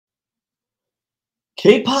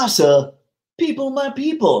Que pasa, people, my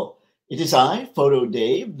people? It is I, Photo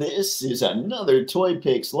Dave. This is another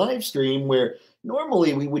Toypixx live stream where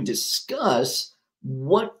normally we would discuss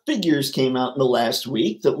what figures came out in the last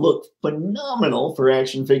week that looked phenomenal for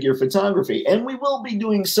action figure photography. And we will be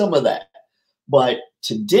doing some of that. But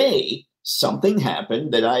today, something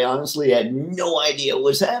happened that I honestly had no idea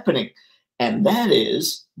was happening. And that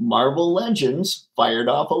is Marvel Legends fired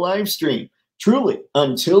off a live stream. Truly,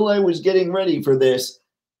 until I was getting ready for this,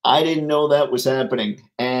 I didn't know that was happening.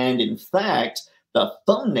 And in fact, the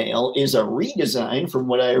thumbnail is a redesign from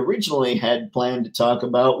what I originally had planned to talk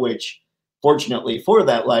about, which fortunately for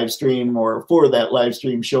that live stream or for that live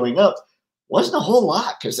stream showing up, wasn't a whole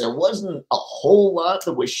lot because there wasn't a whole lot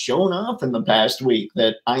that was shown off in the past week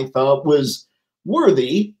that I thought was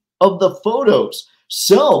worthy of the photos.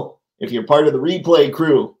 So if you're part of the replay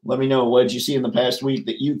crew, let me know what you see in the past week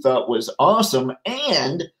that you thought was awesome,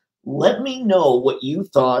 and let me know what you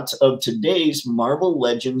thought of today's Marvel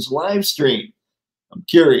Legends live stream. I'm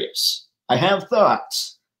curious. I have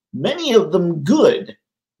thoughts, many of them good,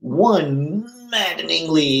 one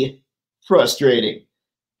maddeningly frustrating.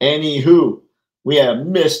 Anywho, we have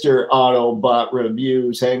Mr. Autobot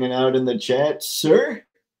Reviews hanging out in the chat. Sir,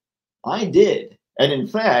 I did. And in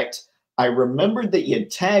fact, I remembered that you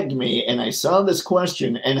tagged me and I saw this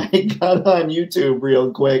question and I got on YouTube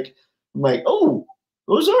real quick. I'm like, oh,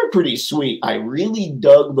 those are pretty sweet. I really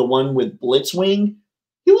dug the one with Blitzwing.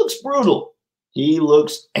 He looks brutal. He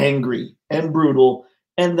looks angry and brutal,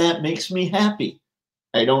 and that makes me happy.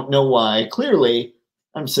 I don't know why. Clearly,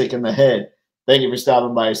 I'm sick in the head. Thank you for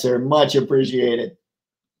stopping by, sir. Much appreciated.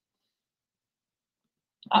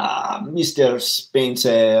 Mr.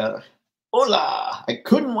 Spencer. Hola. I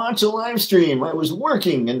couldn't watch a live stream. I was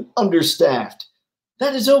working and understaffed.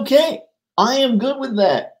 That is okay. I am good with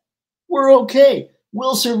that. We're okay.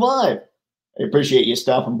 We'll survive. I appreciate you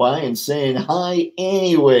stopping by and saying hi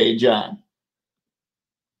anyway, John.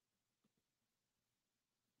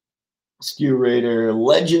 Skew Raider,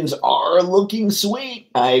 Legends are looking sweet.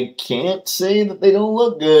 I can't say that they don't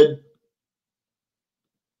look good.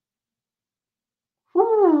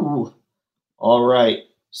 Whew. All right.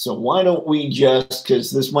 So why don't we just, because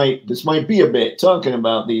this might be a bit talking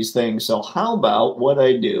about these things. So how about what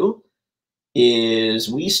I do is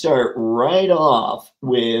we start right off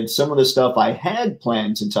with some of the stuff I had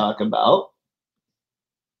planned to talk about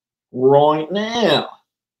right now.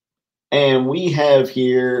 And we have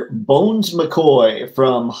here Bones McCoy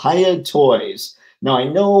from Hiya Toys. Now, I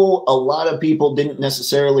know a lot of people didn't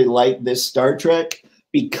necessarily like this Star Trek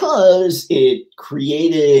because it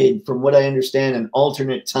created, from what I understand, an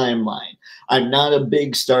alternate timeline. I'm not a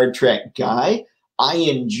big Star Trek guy. I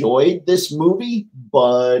enjoyed this movie,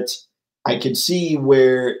 but I could see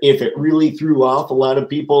where if it really threw off a lot of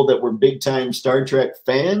people that were big-time Star Trek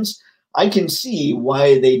fans, I can see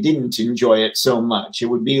why they didn't enjoy it so much. It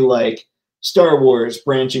would be like Star Wars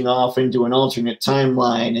branching off into an alternate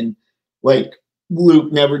timeline and like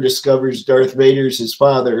Luke never discovers Darth Vader's his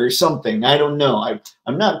father or something. I don't know.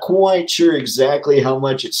 I'm not quite sure exactly how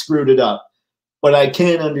much it screwed it up, but I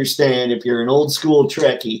can understand if you're an old school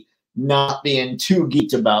Trekkie not being too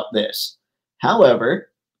geeked about this. However,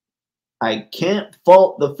 I can't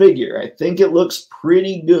fault the figure. I think it looks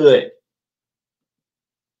pretty good.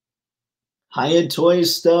 Hiya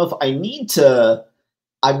Toys stuff. I've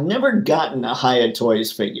never gotten a Hiya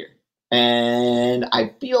Toys figure, and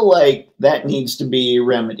I feel like that needs to be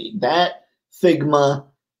remedied. That, Figma,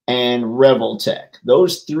 and Revoltech.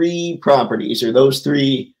 Those three properties, or those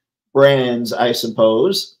three brands, I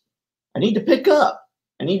suppose, I need to pick up.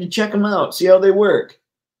 I need to check them out, see how they work.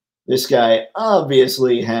 This guy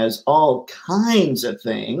obviously has all kinds of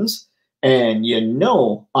things, and you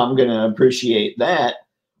know I'm going to appreciate that.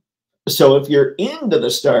 So if you're into the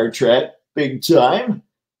Star Trek big time,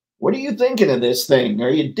 what are you thinking of this thing? Are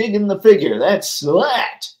you digging the figure? That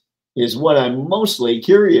is what I'm mostly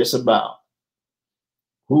curious about.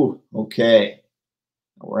 Ooh, okay.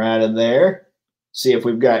 We're out of there. See if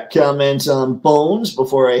we've got comments on Bones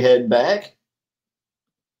before I head back.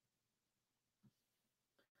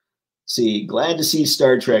 See, glad to see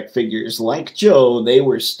Star Trek figures. Like Joe, they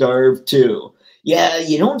were starved too. Yeah,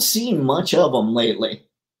 you don't see much of them lately.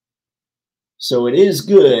 So it is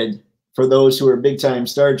good for those who are big-time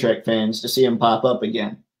Star Trek fans to see them pop up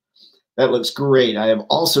again. That looks great. I have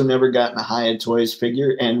also never gotten a Hiya Toys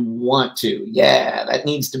figure and want to. Yeah, that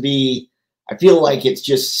needs to be, I feel like it's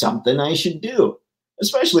just something I should do,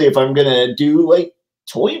 especially if I'm going to do like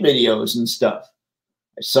toy videos and stuff.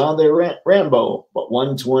 I saw their Rambo, but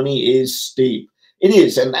 120 is steep. It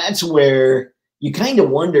is, and that's where you kind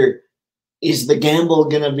of wonder, is the gamble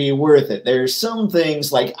going to be worth it? There's some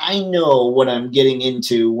things like I know what I'm getting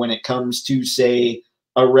into when it comes to, say,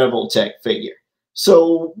 a Revoltech figure.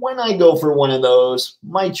 So when I go for one of those,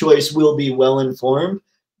 my choice will be well informed.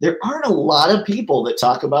 There aren't a lot of people that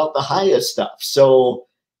talk about the highest stuff. So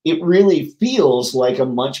it really feels like a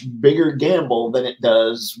much bigger gamble than it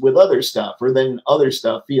does with other stuff, or than other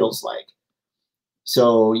stuff feels like.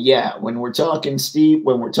 So yeah, when we're talking steep,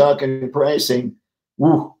 when we're talking pricing,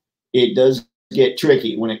 woo, it does get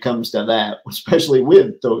tricky when it comes to that, especially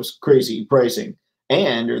with those crazy pricing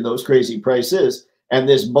or those crazy prices. And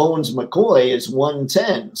this Bones McCoy is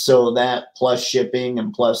 110. So that plus shipping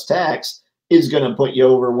and plus tax is going to put you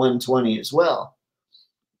over 120 as well.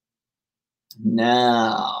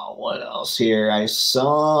 Now, what else here? I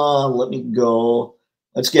saw, let me go.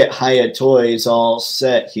 Let's get Hiya Toys all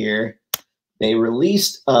set here. They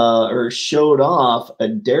released or showed off a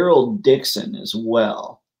Daryl Dixon as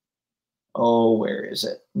well. Oh, where is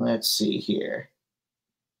it? Let's see here.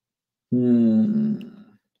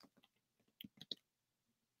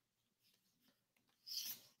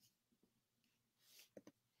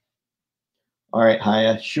 All right,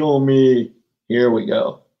 Hiya, show me. Here we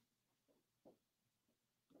go.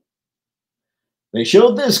 They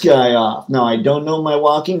showed this guy off. Now, I don't know my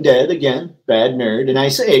Walking Dead. Again, bad nerd. And I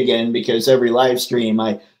say again because every live stream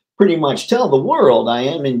I pretty much tell the world I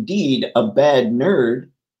am indeed a bad nerd.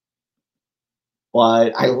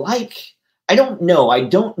 But I don't know. I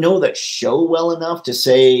don't know that show well enough to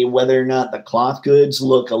say whether or not the cloth goods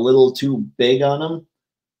look a little too big on them.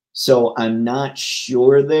 So I'm not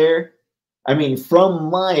sure there. I mean, from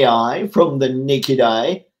my eye, from the naked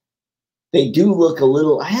eye, they do look a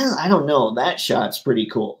little, I don't know, that shot's pretty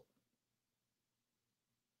cool.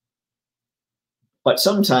 But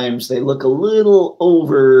sometimes they look a little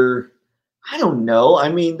over, I don't know. I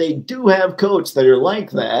mean, they do have coats that are like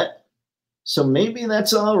that. So maybe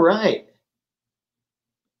that's all right.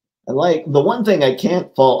 I like, the one thing I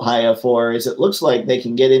can't fault Hiya for is it looks like they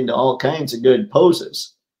can get into all kinds of good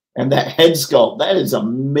poses. And that head sculpt, that is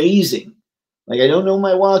amazing. Like, I don't know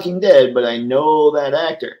my Walking Dead, but I know that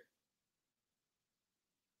actor.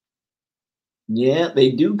 Yeah,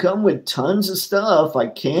 they do come with tons of stuff. I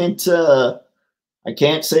can't say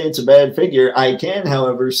it's a bad figure. I can,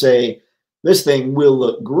 however, say this thing will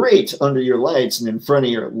look great under your lights and in front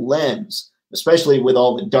of your lens, especially with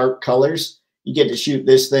all the dark colors. You get to shoot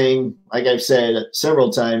this thing, like I've said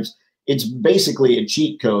several times, it's basically a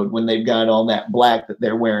cheat code when they've got all that black that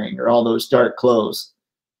they're wearing or all those dark clothes.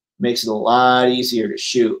 Makes it a lot easier to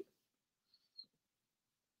shoot.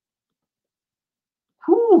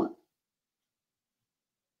 Whew.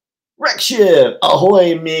 Wreck Ship,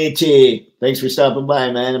 ahoy matey. Thanks for stopping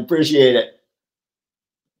by, man. Appreciate it.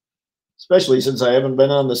 Especially since I haven't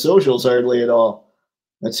been on the socials hardly at all.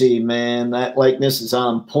 Let's see, man, that likeness is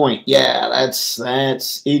on point. Yeah, it's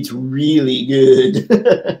really good.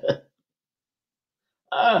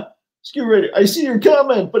 Skew Raider, I see your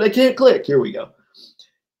comment, but I can't click. Here we go.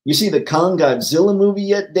 You see the Kong Godzilla movie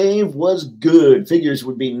yet, Dave? Was good. Figures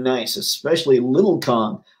would be nice, especially Little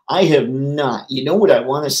Kong. I have not. You know what I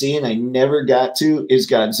want to see and I never got to is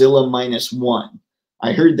Godzilla -1.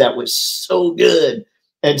 I heard that was so good.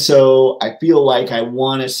 And so I feel like I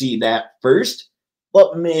want to see that first.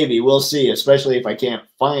 But maybe we'll see, especially if I can't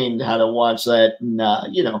find how to watch that,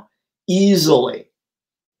 easily.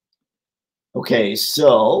 Okay,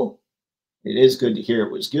 so it is good to hear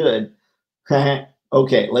it was good.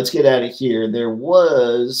 Okay, let's get out of here. There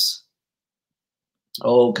was,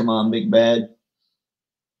 oh, come on, Big Bad.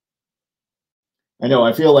 I know,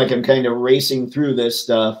 I feel like I'm kind of racing through this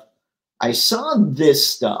stuff. I saw this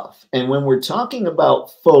stuff, and when we're talking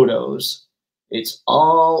about photos, it's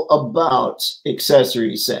all about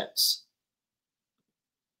accessory sets.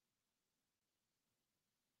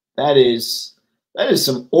 That is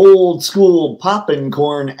some old school poppin'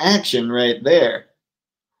 corn action right there.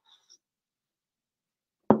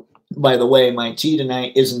 By the way, my tea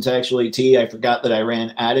tonight isn't actually tea. I forgot that I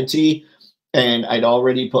ran out of tea, and I'd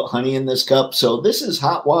already put honey in this cup. So this is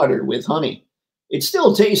hot water with honey. It's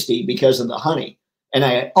still tasty because of the honey. And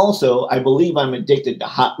I believe I'm addicted to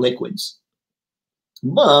hot liquids.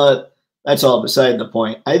 But that's all beside the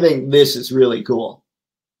point. I think this is really cool.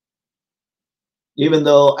 Even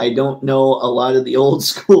though I don't know a lot of the old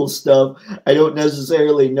school stuff, I don't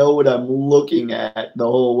necessarily know what I'm looking at the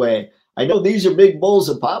whole way. I know these are big bowls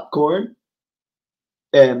of popcorn,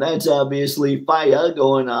 and that's obviously fire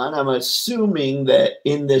going on. I'm assuming that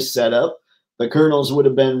in this setup, the kernels would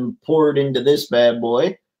have been poured into this bad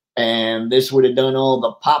boy, and this would have done all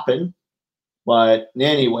the popping. But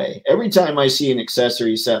anyway, every time I see an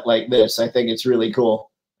accessory set like this, I think it's really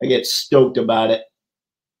cool. I get stoked about it.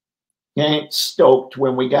 Ain't stoked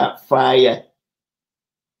when we got fire.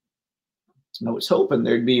 I was hoping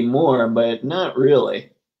there'd be more, but not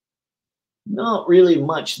really. Not really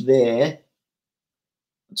much there.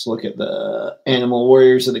 Let's look at the Animal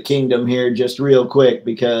Warriors of the Kingdom here just real quick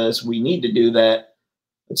because we need to do that.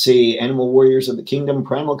 Let's see, Animal Warriors of the Kingdom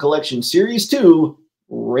Primal Collection Series 2,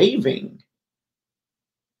 Raving.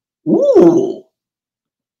 Ooh.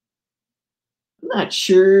 I'm not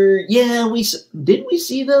sure. Yeah, did we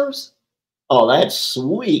see those? Oh, that's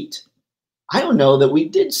sweet. I don't know that we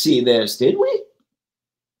did see this, did we?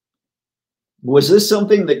 Was this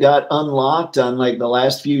something that got unlocked on like the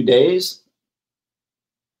last few days?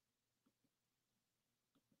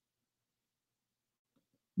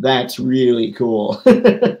 That's really cool.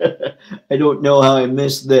 I don't know how I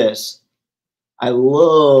missed this. I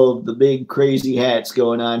love the big crazy hats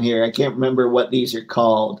going on here. I can't remember what these are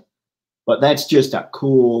called, but that's just a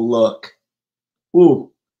cool look.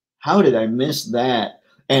 Ooh, how did I miss that?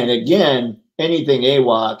 And again, anything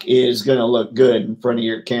AWOC is going to look good in front of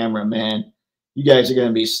your camera, man. You guys are going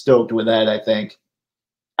to be stoked with that, I think.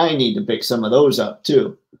 I need to pick some of those up,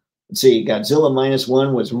 too. Let's see, Godzilla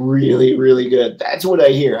 -1 was really, really good. That's what I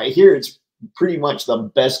hear. I hear it's pretty much the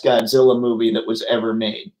best Godzilla movie that was ever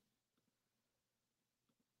made.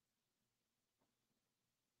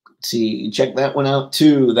 Let's see, check that one out,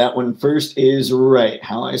 too. That one first is right,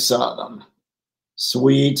 how I saw them.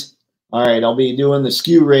 Sweet. All right, I'll be doing the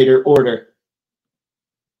SKU Raider order.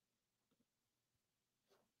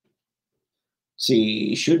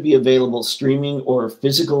 See, should be available streaming or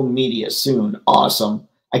physical media soon. Awesome.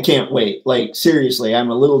 I can't wait. Like, seriously, I'm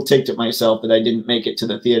a little ticked at myself that I didn't make it to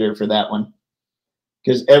the theater for that one.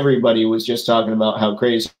 Because everybody was just talking about how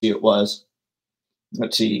crazy it was.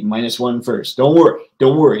 Let's see, -1 first. Don't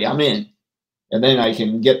worry, I'm in. And then I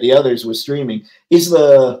can get the others with streaming.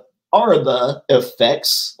 Are the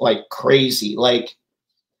effects like crazy? Like,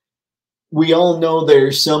 we all know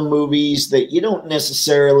there's some movies that you don't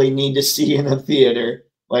necessarily need to see in a theater,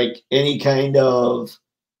 like any kind of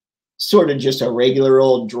sort of just a regular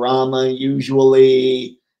old drama,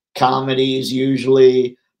 usually comedies,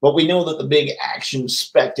 usually, but we know that the big action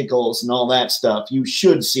spectacles and all that stuff you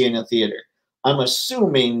should see in a theater. I'm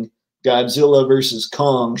assuming Godzilla versus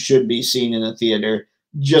Kong should be seen in a theater,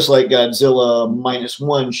 just like Godzilla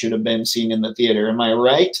 -1 should have been seen in the theater. Am I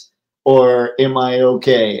right? Or am I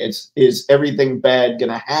okay? Is everything bad going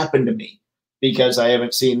to happen to me because I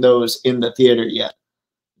haven't seen those in the theater yet?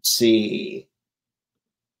 Let's see.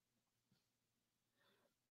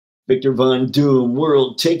 Victor Von Doom,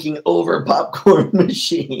 world taking over popcorn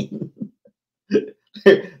machine.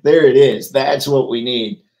 There it is. That's what we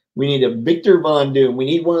need. We need a Victor Von Doom. We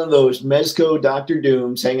need one of those Mezco Dr.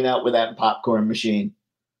 Dooms hanging out with that popcorn machine.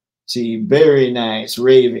 See, very nice.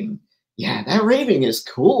 Raving. Yeah, that Raving is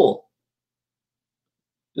cool.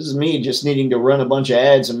 This is me just needing to run a bunch of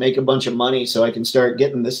ads and make a bunch of money so I can start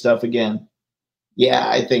getting this stuff again. Yeah,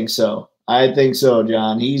 I think so. I think so,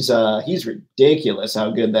 John. He's ridiculous how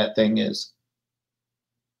good that thing is.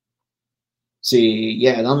 See,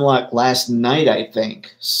 yeah, it unlocked last night, I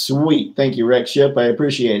think. Sweet. Thank you, Rex Ship. I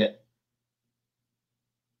appreciate it.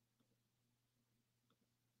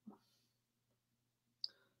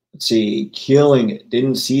 Let's see, killing it.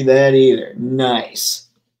 Didn't see that either. Nice.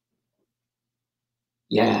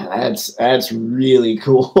 Yeah, that's really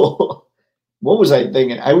cool. What was I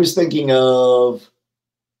thinking? I was thinking of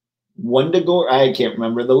Wundagore. I can't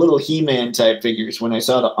remember the little He-Man type figures. When I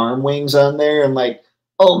saw the arm wings on there, I'm like,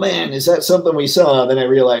 oh man, is that something we saw? Then I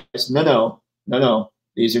realized, no.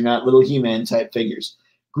 These are not little He-Man type figures.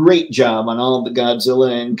 Great job on all the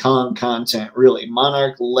Godzilla and Kong content. Really,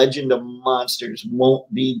 Monarch Legend of Monsters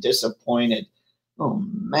won't be disappointed. Oh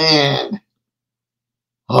man.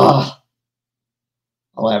 Oh.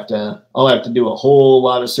 I'll have to do a whole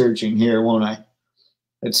lot of searching here, won't I?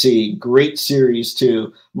 Let's see. Great series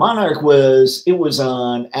too. Monarch was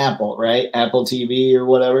on Apple, right? Apple TV or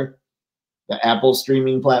whatever. The Apple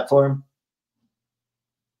streaming platform.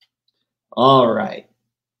 All right.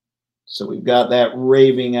 So we've got that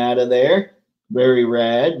Raving out of there. Very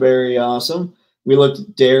rad, very awesome. We looked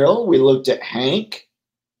at Daryl. We looked at Hank.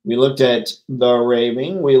 We looked at the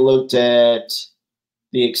Raving. We looked at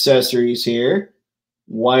the accessories here.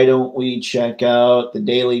 Why don't we check out the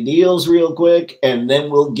daily deals real quick, and then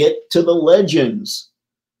we'll get to the legends.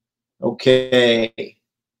 Okay.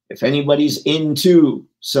 If anybody's into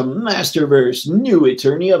some Masterverse new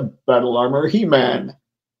Eternia Battle Armor He-Man,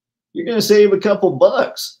 you're going to save a couple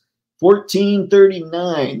bucks.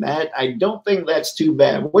 $14.39. That, I don't think that's too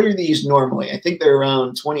bad. What are these normally? I think they're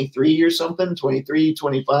around 23 or something, 23,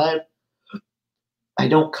 25. I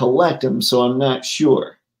don't collect them, so I'm not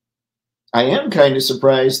sure. I am kind of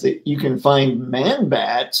surprised that you can find Man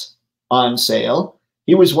Bats on sale.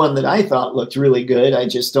 He was one that I thought looked really good. I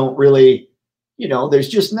just don't really, you know, there's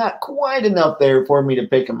just not quite enough there for me to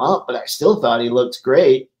pick him up, but I still thought he looked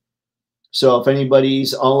great. So if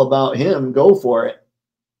anybody's all about him, go for it.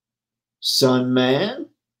 Sunman.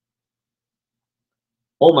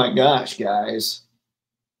 Oh my gosh, guys.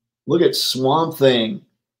 Look at Swamp Thing.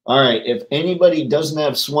 All right, if anybody doesn't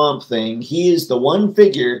have Swamp Thing, he is the one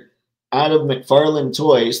figure out of McFarlane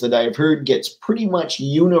Toys that I've heard gets pretty much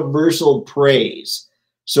universal praise.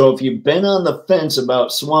 So if you've been on the fence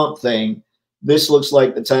about Swamp Thing, this looks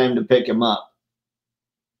like the time to pick him up.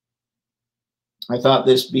 I thought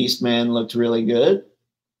this Beast Man looked really good.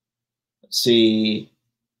 Let's see.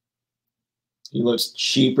 He looks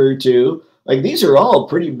cheaper too. Like, these are all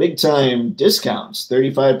pretty big time discounts.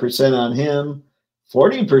 35% on him,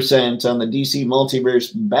 40% on the DC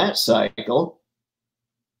Multiverse Bat Cycle.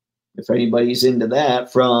 If anybody's into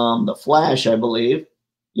that, from The Flash, I believe.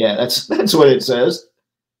 Yeah, that's what it says.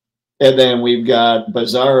 And then we've got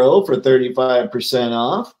Bizarro for 35%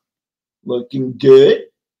 off. Looking good.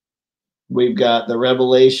 We've got the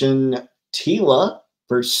Revelation Tila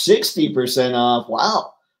for 60% off.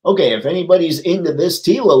 Wow. Okay, if anybody's into this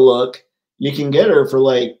Tila look, you can get her for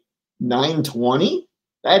like $9.20.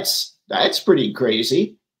 That's pretty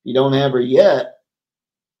crazy. You don't have her yet.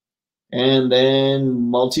 And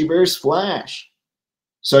then Multiverse Flash.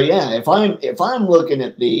 So yeah, if I'm looking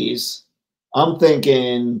at these, I'm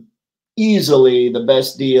thinking easily the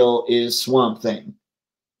best deal is Swamp Thing.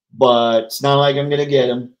 But it's not like I'm gonna get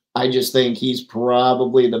him. I just think he's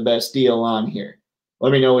probably the best deal on here.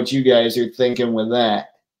 Let me know what you guys are thinking with that.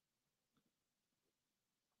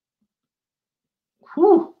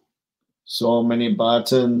 Whew. So many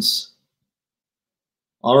buttons.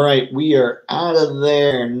 All right, we are out of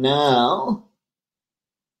there now.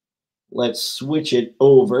 Let's switch it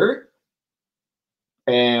over.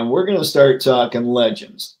 And we're going to start talking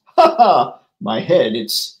Legends. Haha, my head,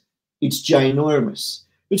 it's ginormous.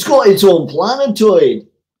 It's got its own planetoid.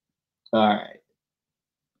 All right.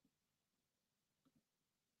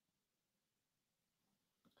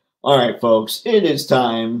 All right, folks, it is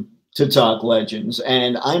time to talk Legends.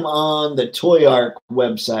 And I'm on the Toy Arc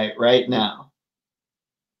website right now.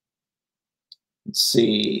 Let's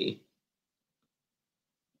see.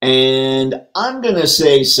 And I'm going to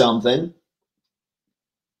say something.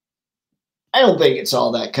 I don't think it's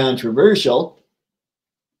all that controversial.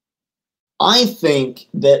 I think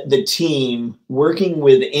that the team, working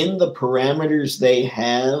within the parameters they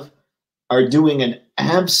have, are doing an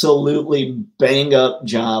absolutely bang-up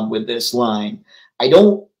job with this line. I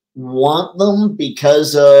don't want them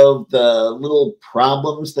because of the little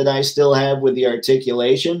problems that I still have with the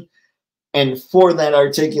articulation. And for that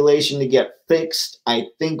articulation to get fixed, I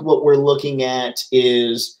think what we're looking at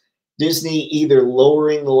is Disney either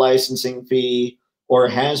lowering the licensing fee or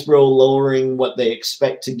Hasbro lowering what they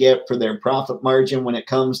expect to get for their profit margin when it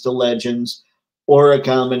comes to Legends, or a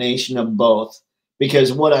combination of both.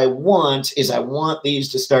 Because what I want is I want these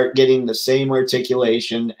to start getting the same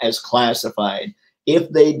articulation as Classified. If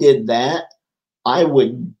they did that, I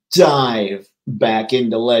would dive back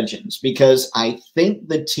into Legends, because I think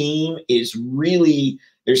the team is really,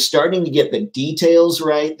 they're starting to get the details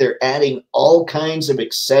right. They're adding all kinds of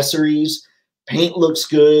accessories. Paint looks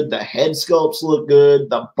good. The head sculpts look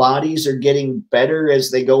good. The bodies are getting better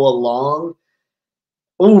as they go along.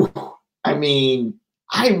 Ooh, I mean,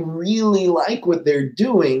 I really like what they're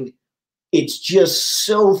doing. It's just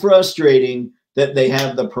so frustrating that they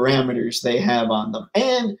have the parameters they have on them.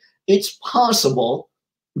 And it's possible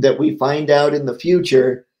that we find out in the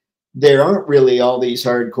future there aren't really all these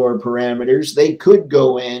hardcore parameters. They could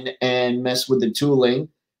go in and mess with the tooling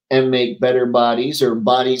and make better bodies, or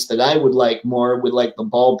bodies that I would like more, with like the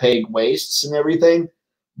ball peg waists and everything.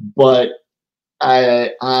 But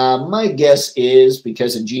my guess is,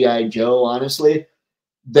 because of G.I. Joe, honestly,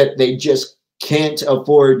 that they just can't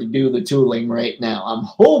afford to do the tooling right now. I'm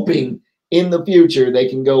hoping in the future they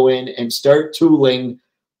can go in and start tooling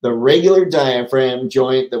the regular diaphragm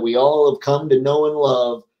joint that we all have come to know and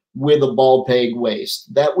love with a ball peg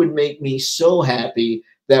waist. That would make me so happy.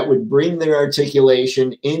 That would bring their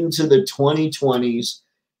articulation into the 2020s,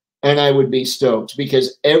 and I would be stoked,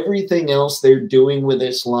 because everything else they're doing with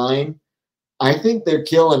this line, I think they're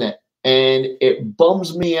killing it. And it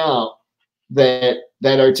bums me out that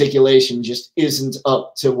that articulation just isn't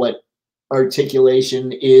up to what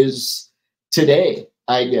articulation is today,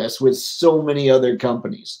 I guess, with so many other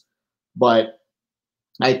companies. But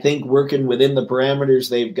I think working within the parameters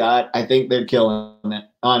they've got, I think they're killing it,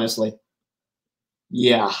 honestly.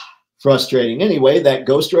 Yeah, frustrating. Anyway, that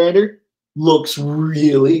Ghost Rider looks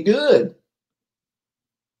really good.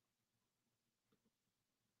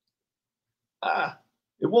 Ah,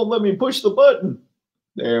 it won't let me push the button.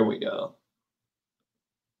 There we go.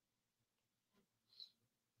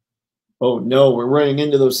 Oh no, we're running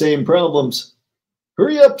into those same problems.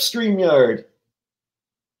 Hurry up, StreamYard.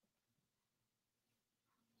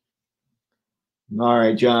 All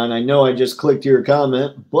right, John, I know I just clicked your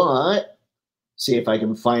comment, but see if I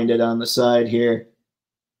can find it on the side here.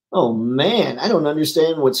 Oh man, I don't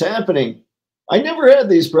understand what's happening. I never had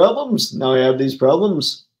these problems. Now I have these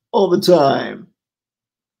problems all the time.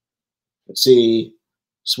 Let's see.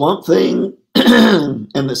 Swamp Thing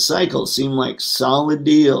and the Cycle seem like solid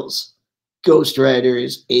deals. Ghost Rider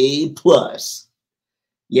is A+.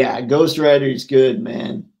 Yeah, Ghost Rider is good,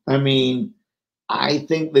 man. I mean, I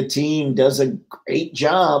think the team does a great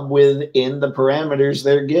job within the parameters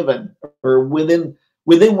they're given, or within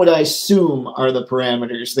what I assume are the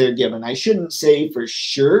parameters they're given. I shouldn't say for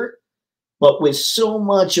sure, but with so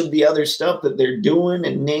much of the other stuff that they're doing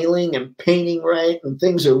and nailing and painting right and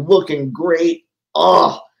things are looking great,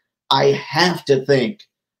 oh, I have to think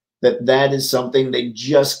that that is something they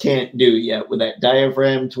just can't do yet with that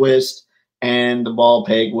diaphragm twist and the ball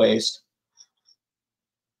peg waist.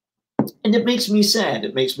 And it makes me sad.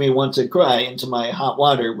 It makes me want to cry into my hot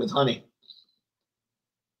water with honey.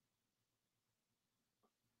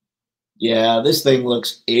 Yeah, this thing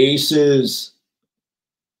looks aces.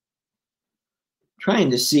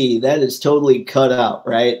 Trying to see, that is totally cut out,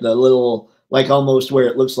 right? The little, like almost where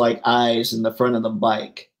it looks like eyes in the front of the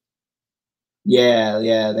bike. Yeah,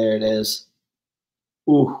 there it is.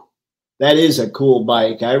 Ooh, that is a cool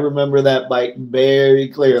bike. I remember that bike very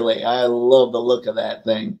clearly. I love the look of that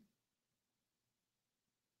thing.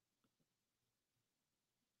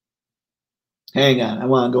 Hang on, I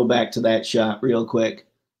want to go back to that shot real quick.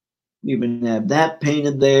 We even have that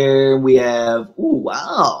painted there. We have, ooh,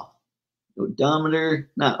 wow. Odometer,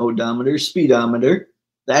 not odometer, speedometer.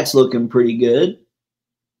 That's looking pretty good.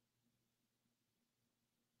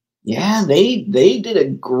 Yeah, they did a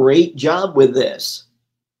great job with this.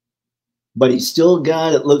 But he's still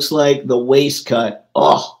got, it looks like, the waist cut.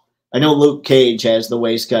 Oh, I know Luke Cage has the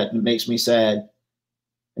waist cut, and it makes me sad.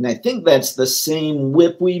 And I think that's the same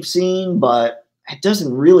whip we've seen, but it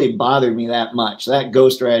doesn't really bother me that much. That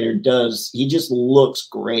Ghost Rider does. He just looks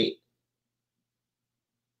great.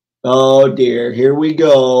 Oh, dear. Here we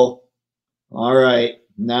go. All right.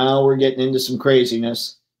 Now we're getting into some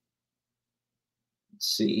craziness. Let's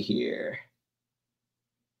see here.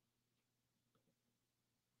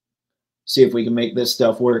 See if we can make this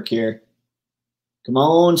stuff work here. Come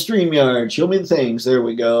on, StreamYard. Show me the things. There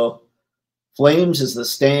we go. Flames as the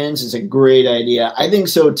stands is a great idea. I think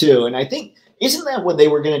so, too. And I think, isn't that what they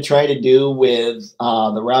were going to try to do with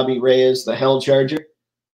the Robbie Reyes, the Hell Charger?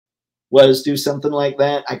 Was do something like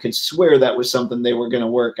that? I could swear that was something they were going to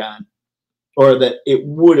work on. Or that it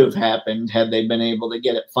would have happened had they been able to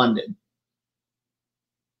get it funded.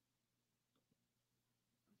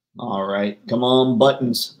 All right. Come on,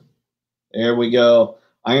 buttons. There we go.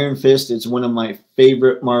 Iron Fist is one of my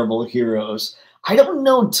favorite Marvel heroes. I don't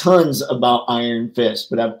know tons about Iron Fist,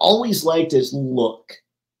 but I've always liked his look.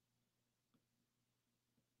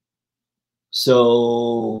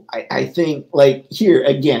 So I think, like, here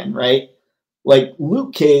again, right? Like,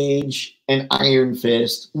 Luke Cage and Iron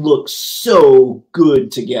Fist look so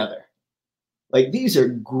good together. Like, these are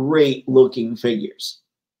great looking figures.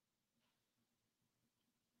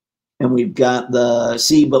 And we've got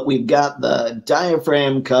we've got the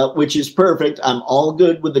diaphragm cut, which is perfect. I'm all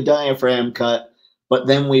good with the diaphragm cut, but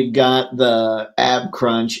then we've got the ab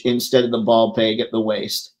crunch instead of the ball peg at the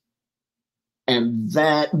waist. And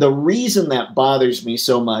the reason that bothers me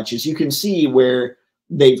so much is you can see where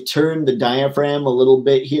they've turned the diaphragm a little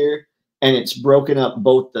bit here, and it's broken up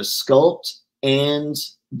both the sculpt and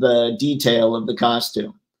the detail of the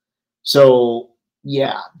costume. So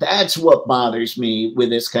yeah, that's what bothers me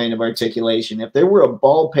with this kind of articulation. If there were a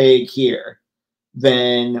ball peg here,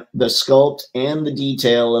 then the sculpt and the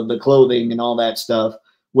detail of the clothing and all that stuff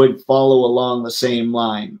would follow along the same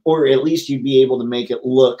line, or at least you'd be able to make it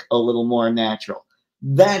look a little more natural.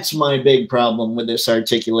 That's my big problem with this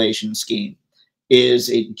articulation scheme, is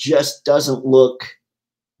it just doesn't look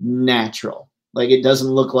natural. Like, it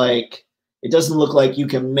doesn't look like you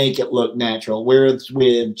can make it look natural. Whereas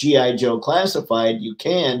with G.I. Joe Classified, you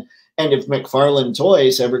can. And if McFarlane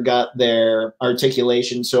Toys ever got their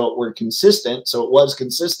articulation so it was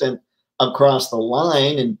consistent across the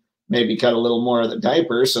line, and maybe cut a little more of the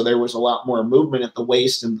diaper, so there was a lot more movement at the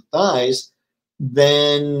waist and the thighs,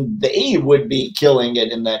 then they would be killing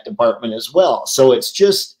it in that department as well. So it's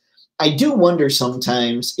just, I do wonder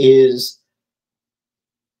sometimes, is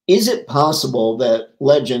it possible that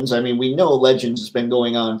Legends, I mean, we know Legends has been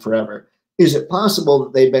going on forever. Is it possible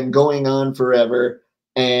that they've been going on forever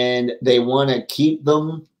and they want to keep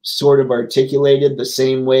them sort of articulated the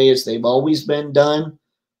same way as they've always been done?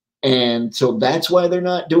 And so that's why they're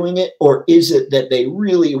not doing it? Or is it that they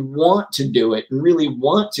really want to do it and really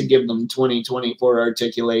want to give them 2024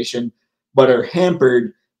 articulation, but are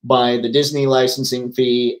hampered by the Disney licensing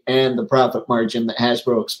fee and the profit margin that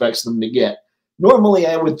Hasbro expects them to get? Normally,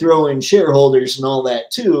 I would throw in shareholders and all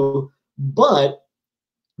that too, but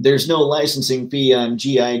there's no licensing fee on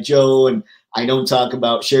G.I. Joe, and I don't talk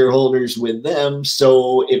about shareholders with them,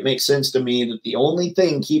 so it makes sense to me that the only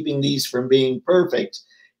thing keeping these from being perfect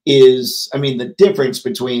is, I mean, the difference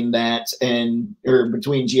between that and, or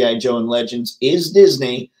between G.I. Joe and Legends is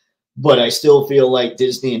Disney, but I still feel like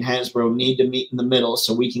Disney and Hasbro need to meet in the middle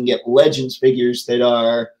so we can get Legends figures that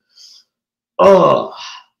are,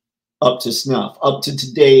 up to snuff, up to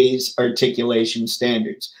today's articulation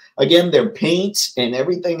standards. Again, their paint and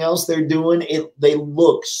everything else they're doing, they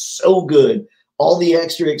look so good. All the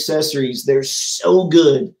extra accessories, they're so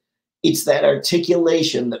good. It's that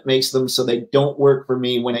articulation that makes them so they don't work for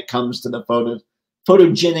me when it comes to the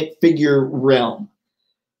photogenic figure realm.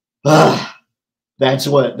 That's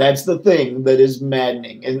the thing that is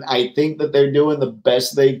maddening. And I think that they're doing the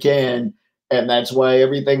best they can. And that's why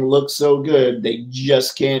everything looks so good. They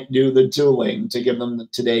just can't do the tooling to give them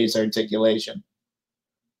today's articulation.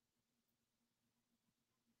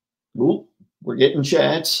 Ooh, we're getting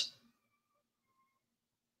chats.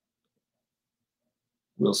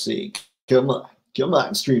 We'll see. Come on,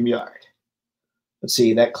 StreamYard. Let's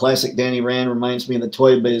see. That classic Danny Rand reminds me of the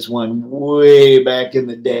Toy Biz one way back in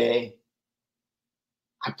the day.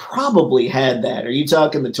 I probably had that. Are you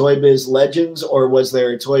talking the Toy Biz Legends, or was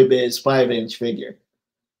there a Toy Biz 5-inch figure?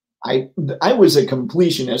 I was a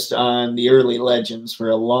completionist on the early Legends for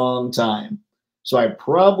a long time. So I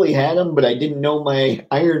probably had them, but I didn't know my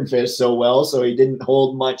Iron Fist so well, so he didn't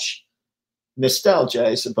hold much nostalgia,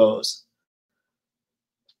 I suppose.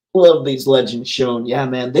 Love these Legends shown. Yeah,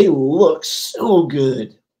 man, they look so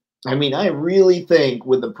good. I mean, I really think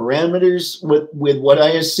with the parameters, with what I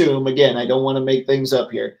assume, again, I don't want to make things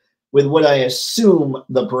up here, with what I assume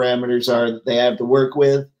the parameters are that they have to work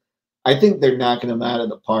with, I think they're knocking them out of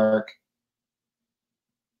the park.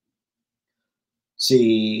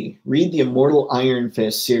 See, read the Immortal Iron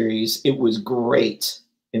Fist series. It was great.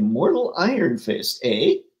 Immortal Iron Fist,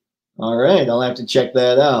 eh? All right, I'll have to check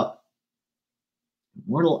that out.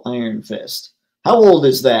 Immortal Iron Fist. How old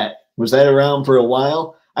is that? Was that around for a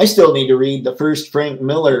while? I still need to read the first Frank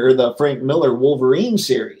Miller, or the Frank Miller Wolverine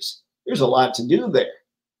series. There's a lot to do there.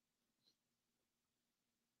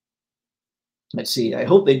 Let's see. I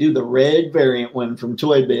hope they do the red variant one from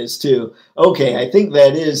Toy Biz too. Okay, I think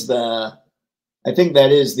that is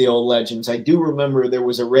the old Legends. I do remember there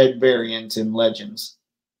was a red variant in Legends.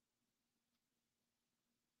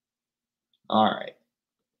 All right.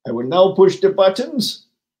 I will now push the buttons.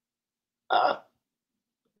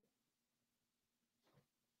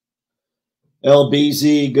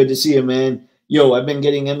 LBZ, good to see you, man. Yo, I've been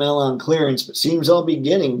getting ML on clearance, but seems I'll be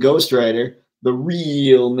getting Ghost Rider, the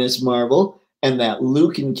real Miss Marvel, and that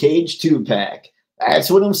Luke and Cage 2-pack.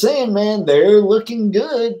 That's what I'm saying, man. They're looking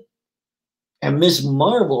good. And Miss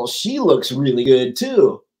Marvel, she looks really good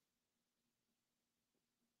too.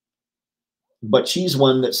 But she's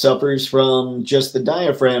one that suffers from just the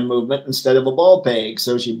diaphragm movement instead of a ball peg.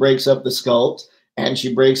 So she breaks up the sculpt and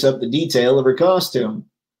she breaks up the detail of her costume.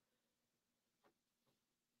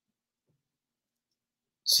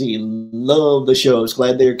 See, love the shows.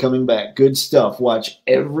 Glad they're coming back. Good stuff. Watch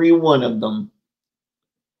every one of them.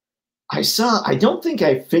 I don't think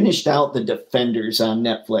I finished out The Defenders on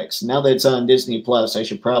Netflix. Now that it's on Disney Plus, I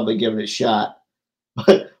should probably give it a shot.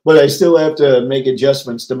 But I still have to make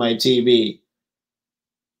adjustments to my TV.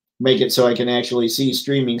 Make it so I can actually see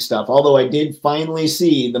streaming stuff. Although I did finally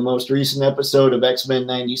see the most recent episode of X-Men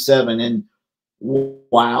 97, and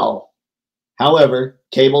wow. However,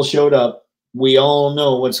 cable showed up. We all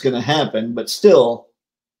know what's going to happen, but still,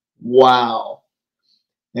 wow.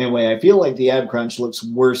 Anyway, I feel like the ab crunch looks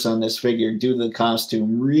worse on this figure due to the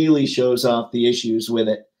costume. Really shows off the issues with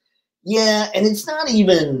it. Yeah, and it's not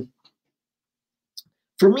even,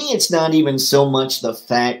 for me, it's not even so much the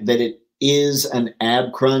fact that it is an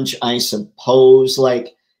ab crunch, I suppose.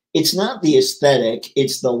 Like, it's not the aesthetic,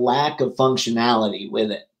 it's the lack of functionality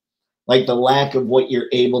with it. Like the lack of what you're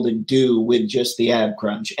able to do with just the ab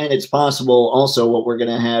crunch. And it's possible also what we're going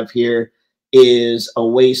to have here is a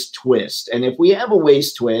waist twist. And if we have a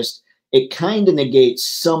waist twist, it kind of negates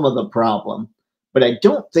some of the problem. But I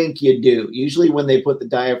don't think you do. Usually when they put the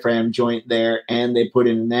diaphragm joint there and they put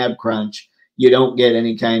in an ab crunch, you don't get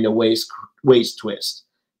any kind of waist twist.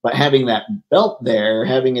 But having that belt there,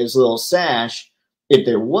 having his little sash, if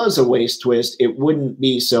there was a waist twist, it wouldn't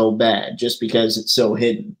be so bad just because it's so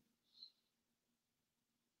hidden.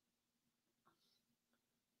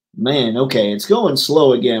 Man, okay, it's going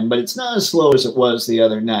slow again, but it's not as slow as it was the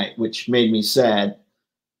other night, which made me sad.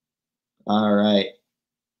 All right,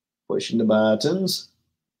 pushing the buttons.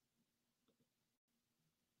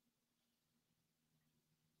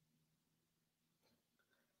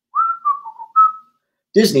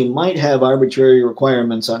 Disney might have arbitrary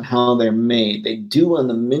requirements on how they're made. They do on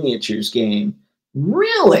the miniatures game.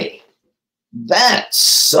 Really? That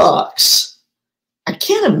sucks. I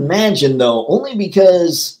can't imagine, though, only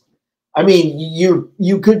because, I mean,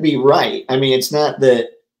 you could be right. I mean, it's not that.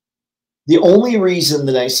 The only reason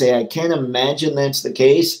that I say I can't imagine that's the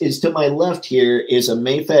case is to my left here is a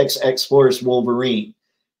Mafex X-Force Wolverine.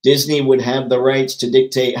 Disney would have the rights to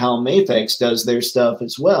dictate how Mafex does their stuff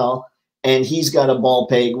as well, and he's got a ball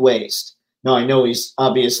peg waist. Now, I know he's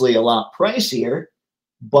obviously a lot pricier,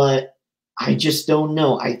 but I just don't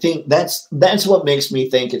know. I think that's what makes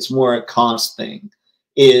me think it's more a cost thing,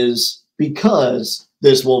 is because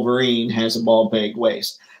this Wolverine has a ball peg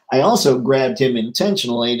waist. I also grabbed him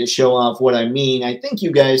intentionally to show off what I mean. I think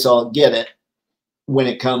you guys all get it when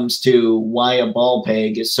it comes to why a ball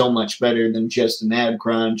peg is so much better than just an ab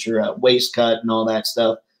crunch or a waist cut and all that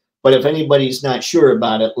stuff. But if anybody's not sure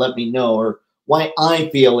about it, let me know, or why I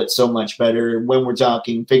feel it's so much better when we're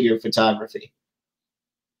talking figure photography.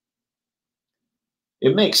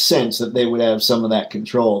 It makes sense that they would have some of that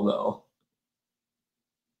control, though.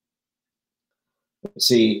 Let's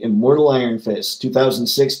see, Immortal Iron Fist,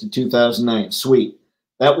 2006 to 2009. Sweet.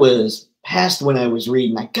 That was past when I was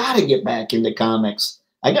reading. I got to get back into comics.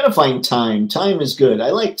 I got to find time. Time is good.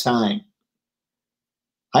 I like time.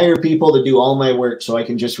 Hire people to do all my work so I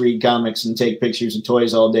can just read comics and take pictures of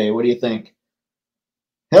toys all day. What do you think?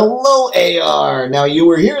 Hello, AR. Now, you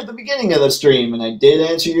were here at the beginning of the stream, and I did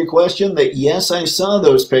answer your question that, yes, I saw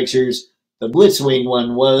those pictures. The Blitzwing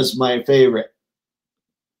one was my favorite.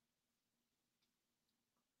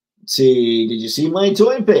 Let's see, did you see my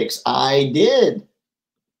Toypixx? I did.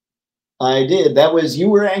 I did. That was, you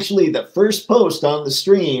were actually the first post on the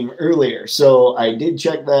stream earlier, so I did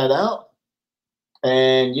check that out.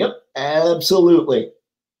 And yep, absolutely.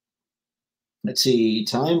 Let's see,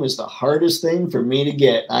 time is the hardest thing for me to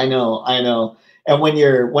get. I know. And when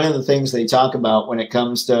you're, one of the things they talk about when it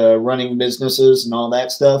comes to running businesses and all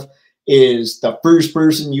that stuff is the first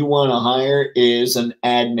person you want to hire is an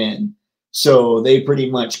admin. So they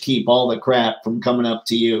pretty much keep all the crap from coming up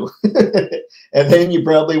to you. And then you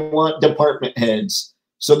probably want department heads.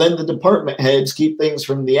 So then the department heads keep things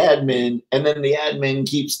from the admin, and then the admin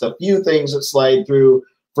keeps the few things that slide through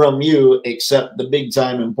from you, except the big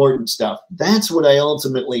time important stuff. That's what I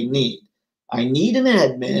ultimately need. I need an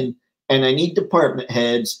admin, and I need department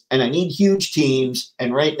heads, and I need huge teams.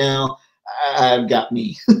 And right now, I've got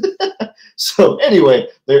me. So anyway,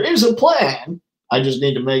 there is a plan. I just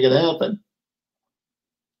need to make it happen.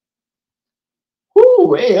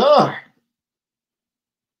 Whoo, AR.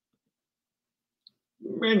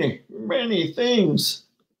 Many things.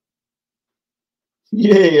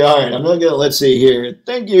 Yay, all right. I'm not gonna, let's see here.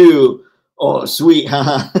 Thank you. Oh, sweet.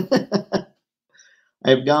 I've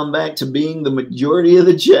gone back to being the majority of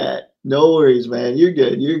the chat. No worries, man. You're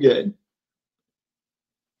good. You're good.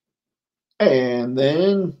 And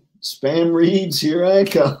then spam reads, here I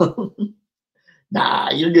come.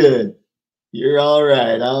 Nah, you're good. You're all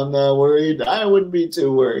right. I'm not worried. I wouldn't be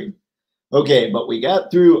too worried. Okay, but we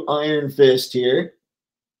got through Iron Fist here.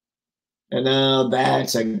 And now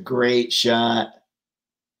that's a great shot.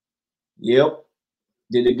 Yep.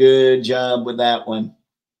 Did a good job with that one.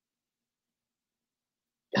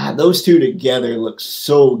 God, those two together look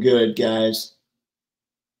so good, guys.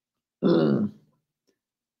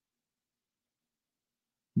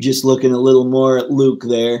 Just looking a little more at Luke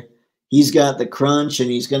there. He's got the crunch and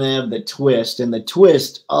he's going to have the twist. And the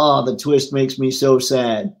twist, oh, the twist makes me so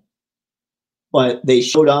sad. But they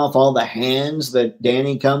showed off all the hands that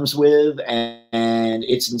Danny comes with, and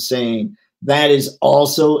it's insane. That is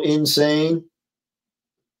also insane.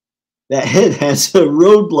 That head has a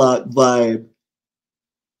Roadblock vibe.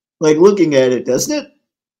 Like looking at it, doesn't it?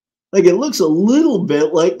 Like it looks a little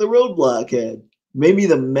bit like the Roadblock head. Maybe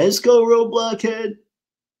the Mezco Roadblock head?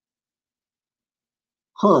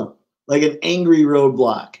 Huh. Like an angry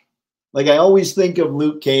Roadblock. Like, I always think of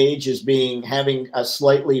Luke Cage as having a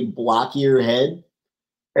slightly blockier head,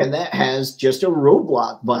 and that has just a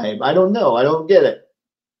Roblox vibe. I don't know. I don't get it.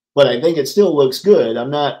 But I think it still looks good. I'm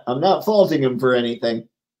not faulting him for anything.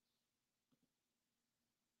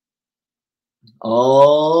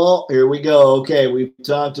 Oh, here we go. Okay, we've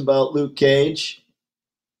talked about Luke Cage.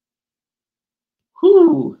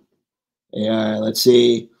 Whew. Yeah, let's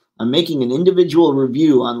see. I'm making an individual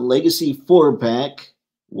review on Legacy 4-pack.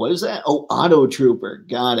 What is that? Oh, Auto Trooper.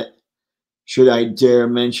 Got it. Should I dare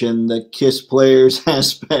mention the Kiss Players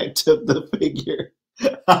aspect of the figure?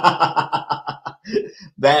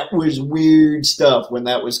 That was weird stuff when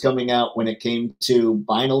that was coming out, when it came to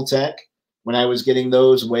Vinyl Tech. When I was getting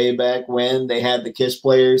those way back when they had the Kiss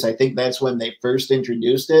Players, I think that's when they first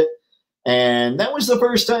introduced it. And that was the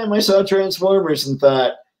first time I saw Transformers and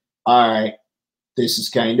thought, all right, this is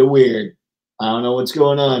kind of weird. I don't know what's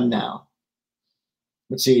going on now.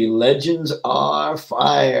 Let's see. Legends are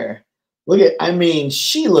fire. Look at, I mean,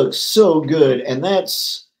 she looks so good. And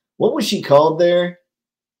that's, what was she called there?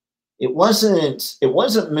 It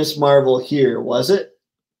wasn't Miss Marvel here, was it?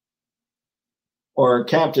 Or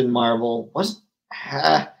Captain Marvel?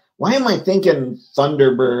 Why am I thinking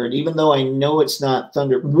Thunderbird, even though I know it's not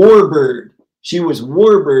Warbird. She was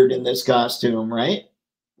Warbird in this costume, right?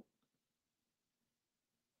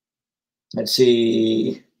 Let's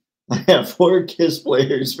see. I have 4 Kiss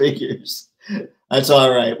Players figures. That's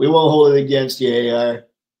all right. We won't hold it against you, AR.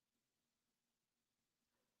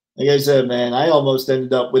 Like I said, man, I almost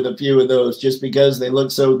ended up with a few of those just because they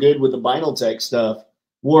look so good with the Vinyl Tech stuff.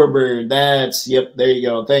 Warbird, yep, there you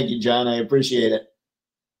go. Thank you, John. I appreciate it.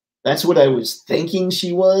 That's what I was thinking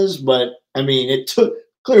she was, but, I mean, it took,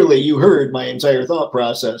 clearly you heard my entire thought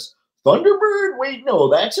process. Thunderbird? Wait, no,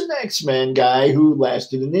 that's an X-Men guy who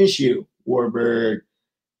lasted an issue. Warbird.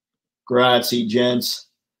 Grazie, gents.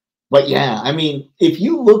 But yeah, I mean, if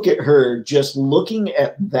you look at her, just looking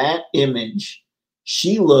at that image,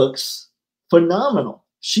 she looks phenomenal.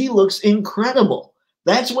 She looks incredible.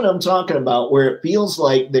 That's what I'm talking about, where it feels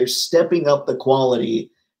like they're stepping up the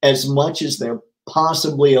quality as much as they're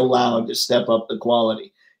possibly allowed to step up the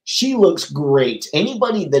quality. She looks great.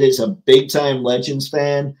 Anybody that is a big-time Legends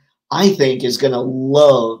fan, I think, is going to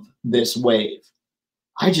love this wave.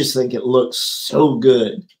 I just think it looks so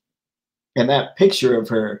good. And that picture of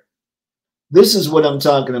her, this is what I'm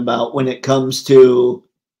talking about when it comes to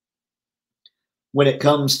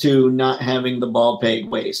not having the ball peg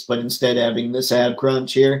waist, but instead having this ab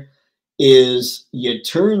crunch here, is you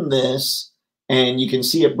turn this and you can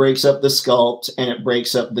see it breaks up the sculpt and it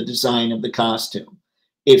breaks up the design of the costume.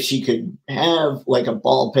 If she could have like a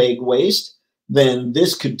ball peg waist, then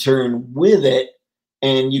this could turn with it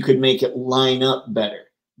and you could make it line up better.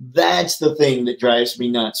 That's the thing that drives me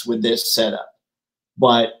nuts with this setup.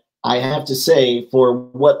 But I have to say, for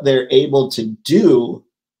what they're able to do,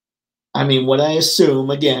 I mean, what I assume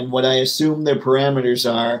their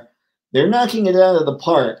parameters are, they're knocking it out of the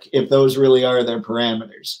park if those really are their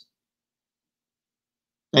parameters.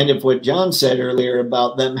 And if what John said earlier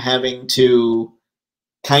about them having to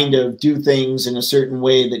kind of do things in a certain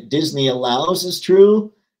way that Disney allows is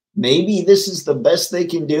true, maybe this is the best they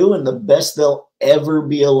can do and the best they'll ever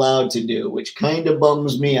be allowed to do, which kind of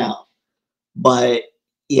bums me out. But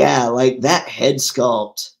yeah, like that head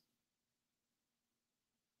sculpt,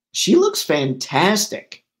 she looks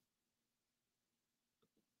fantastic.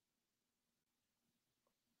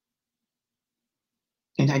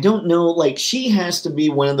 And I don't know, like, she has to be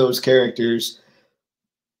one of those characters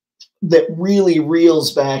that really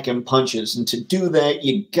reels back and punches. And to do that,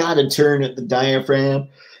 you got to turn at the diaphragm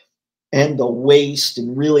and the waist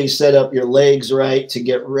and really set up your legs right to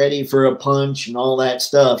get ready for a punch and all that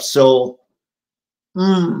stuff. So,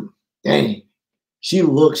 dang, she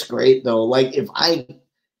looks great though. Like if I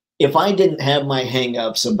didn't have my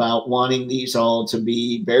hangups about wanting these all to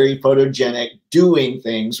be very photogenic, doing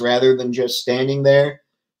things rather than just standing there,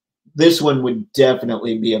 this one would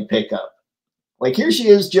definitely be a pickup. Like here she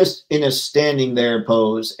is just in a standing there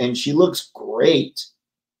pose and she looks great.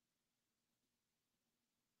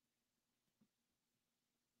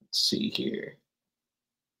 Let's see here.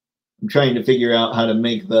 I'm trying to figure out how to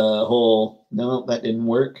make the whole, no, that didn't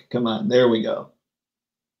work. Come on, there we go.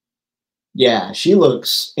 Yeah, she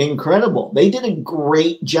looks incredible. They did a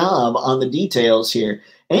great job on the details here.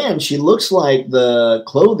 And she looks like the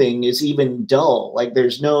clothing is even dull. Like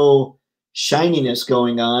there's no shininess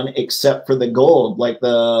going on except for the gold, like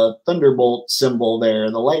the Thunderbolt symbol there,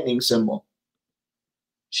 the lightning symbol.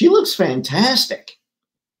 She looks fantastic.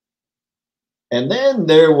 And then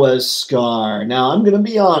there was Scar. Now, I'm going to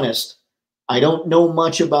be honest. I don't know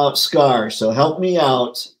much about Scar, so help me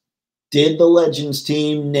out. Did the Legends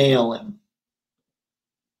team nail him?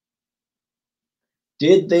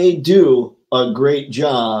 Did they do a great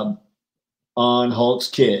job on Hulk's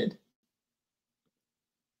kid?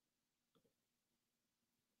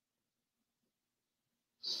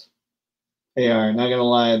 They are, not gonna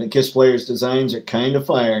lie, the Kiss players' designs are kind of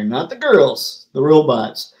fire. Not the girls, the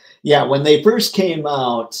robots. Yeah, when they first came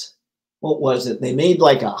out, what was it? They made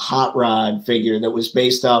like a hot rod figure that was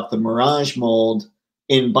based off the Mirage mold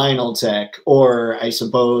in Vinyltech, or I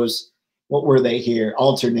suppose, what were they here?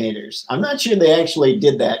 Alternators. I'm not sure they actually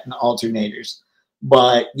did that in alternators.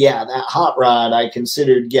 But yeah, that hot rod I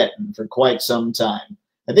considered getting for quite some time.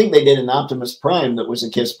 I think they did an Optimus Prime that was a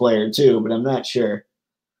Kiss player too, but I'm not sure.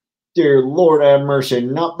 Dear Lord have mercy,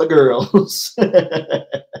 not the girls.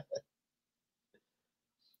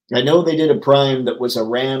 I know they did a Prime that was a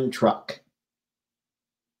Ram truck.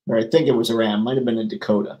 Or I think it was a Ram. Might have been a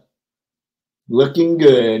Dakota. Looking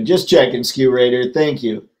good. Just checking, Skew Raider. Thank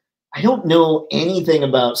you. I don't know anything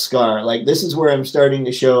about Scar. Like, this is where I'm starting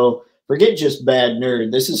to show, forget just bad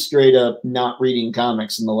nerd. This is straight up not reading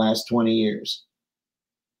comics in the last 20 years.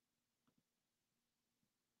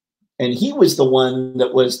 And he was the one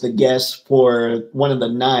that was the guest for one of the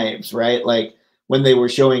knives, right? Like when they were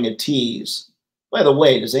showing a tease. By the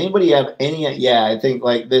way, does anybody have any? Yeah, I think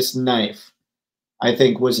like this knife, I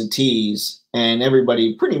think was a tease. And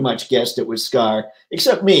everybody pretty much guessed it was Scar,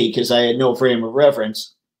 except me, because I had no frame of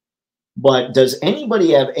reference. But does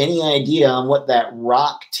anybody have any idea on what that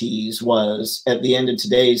rock tease was at the end of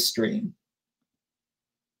today's stream?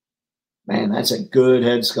 Man, that's a good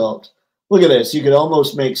head sculpt. Look at this. You could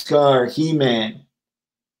almost make Scar He-Man.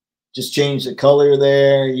 Just change the color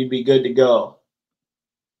there. You'd be good to go.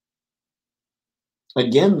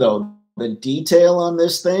 Again, though, the detail on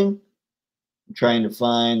this thing, I'm trying to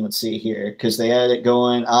find, let's see here, because they had it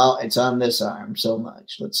going, oh, it's on this arm so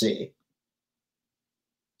much. Let's see.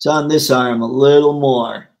 It's on this arm a little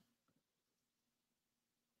more.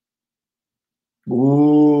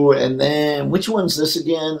 Ooh, and then which one's this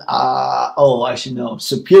again? Oh, I should know.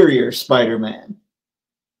 Superior Spider-Man.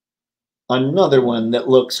 Another one that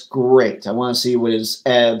looks great. I want to see what his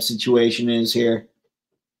ab situation is here.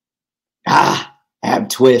 Ab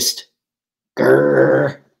twist.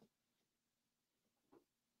 Grrr.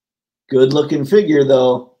 Good looking figure,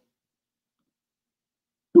 though.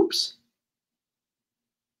 Oops.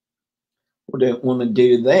 We don't want to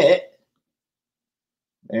do that.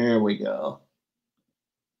 There we go.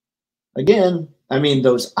 Again, I mean,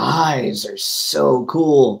 those eyes are so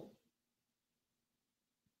cool.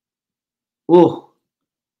 Ooh,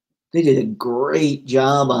 they did a great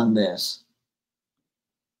job on this.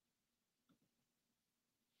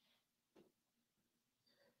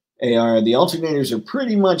 AR, the alternators are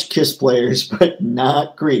pretty much Kiss players, but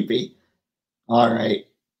not creepy. All right.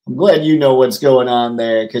 I'm glad you know what's going on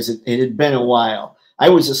there, because it had been a while. I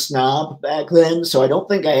was a snob back then, so I don't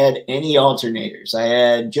think I had any alternators. I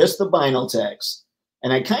had just the Vinyltechs,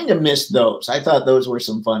 and I kind of missed those. I thought those were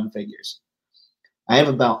some fun figures. I have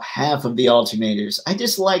about half of the alternators. I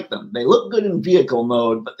dislike them. They look good in vehicle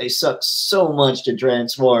mode, but they suck so much to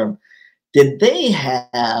transform. Did they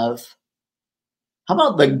have... How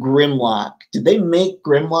about the Grimlock? Did they make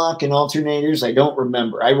Grimlock in alternators? I don't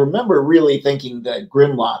remember. I remember really thinking that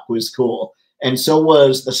Grimlock was cool. And so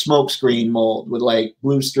was the Smokescreen mold with like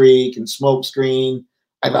Blue Streak and Smokescreen.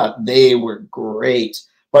 I thought they were great.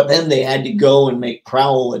 But then they had to go and make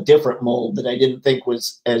Prowl a different mold that I didn't think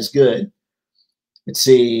was as good. Let's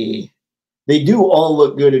see. They do all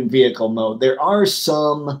look good in vehicle mode. There are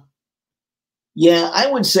some... Yeah, I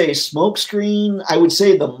would say Smokescreen. I would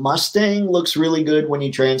say the Mustang looks really good when you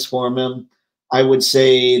transform him. I would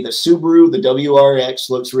say the Subaru, the WRX,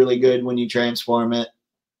 looks really good when you transform it.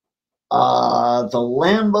 The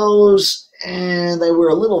Lambos, they were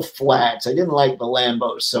a little flat. I didn't like the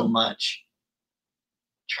Lambos so much.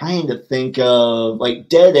 Trying to think of, like,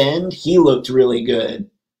 Dead End, he looked really good.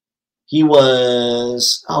 He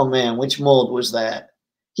was, oh man, which mold was that?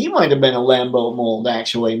 He might have been a Lambo mold,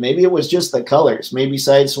 actually. Maybe it was just the colors. Maybe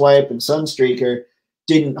Sideswipe and Sunstreaker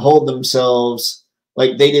didn't hold themselves,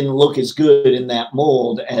 like they didn't look as good in that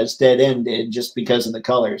mold as Dead End did just because of the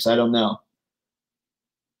colors. I don't know.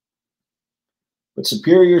 But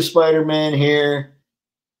Superior Spider-Man here,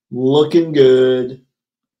 looking good.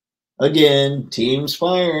 Again, team's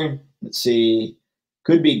firing. Let's see.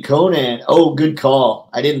 Could be Conan. Oh, good call.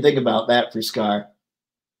 I didn't think about that for Scar.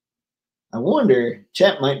 I wonder,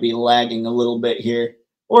 chat might be lagging a little bit here,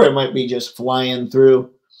 or it might be just flying through.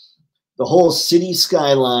 The whole city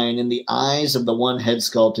skyline in the eyes of the one head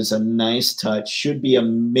sculpt is a nice touch. Should be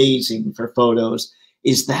amazing for photos.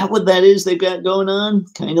 Is that what that is they've got going on?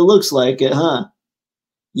 Kind of looks like it, huh?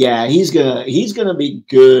 Yeah, he's gonna be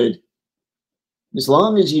good. As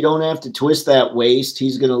long as you don't have to twist that waist,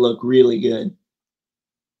 he's gonna look really good.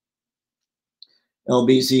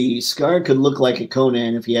 LBZ, Scar could look like a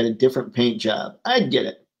Conan if he had a different paint job. I'd get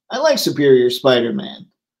it. I like Superior Spider-Man.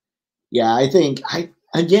 Yeah, I think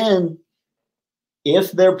again,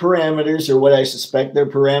 if their parameters are what I suspect their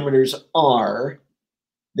parameters are,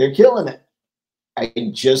 they're killing it. I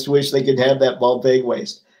just wish they could have that ball peg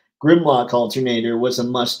waist. Grimlock alternator was a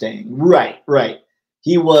Mustang. Right.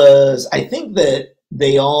 He was, I think that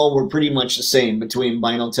they all were pretty much the same between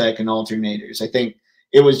Vinyltech and alternators. I think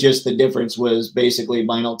it was just the difference was basically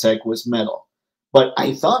Vinyltech was metal. But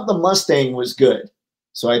I thought the Mustang was good.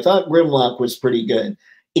 So I thought Grimlock was pretty good.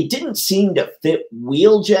 It didn't seem to fit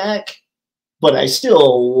Wheeljack, but I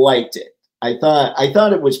still liked it. I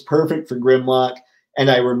thought it was perfect for Grimlock. And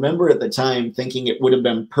I remember at the time thinking it would have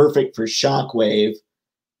been perfect for Shockwave.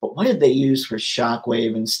 But what did they use for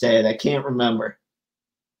Shockwave instead? I can't remember.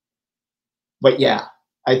 But yeah,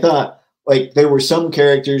 I thought like there were some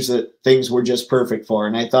characters that things were just perfect for.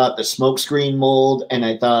 And I thought the Smokescreen mold and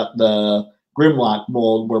I thought the Grimlock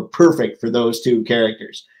mold were perfect for those two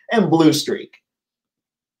characters. And Blue Streak.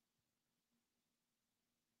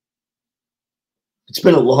 It's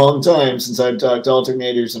been a long time since I've talked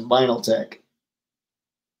alternators and Vinyltech.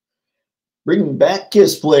 Bringing back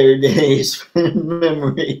Kiss Player days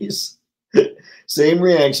memories. Same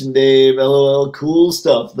reaction, Dave. LOL. Cool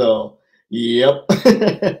stuff, though. Yep.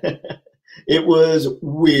 It was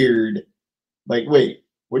weird. Like, wait,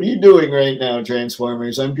 what are you doing right now,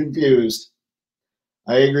 Transformers? I'm confused.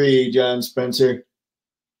 I agree, John Spencer.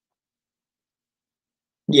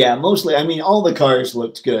 Yeah, mostly. I mean, all the cars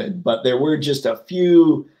looked good, but there were just a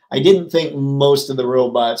few. I didn't think most of the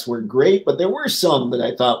robots were great, but there were some that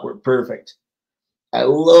I thought were perfect. I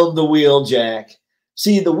love the Wheeljack.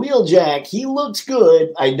 See, the Wheeljack, he looked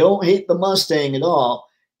good. I don't hate the Mustang at all.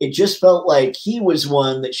 It just felt like he was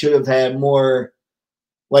one that should have had more,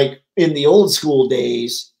 like in the old school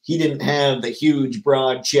days, he didn't have the huge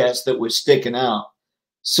broad chest that was sticking out.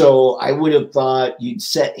 So I would have thought you'd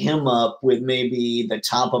set him up with maybe the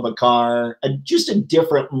top of a car, just a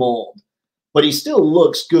different mold. But he still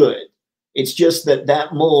looks good. It's just that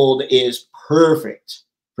that mold is perfect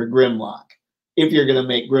for Grimlock, if you're going to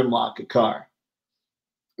make Grimlock a car.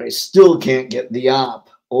 But I still can't get the op.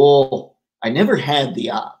 Oh, I never had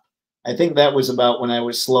the op. I think that was about when I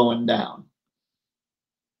was slowing down.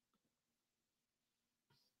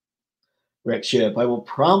 Wreck Ship. I will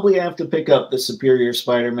probably have to pick up the Superior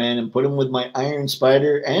Spider-Man and put him with my Iron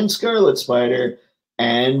Spider and Scarlet Spider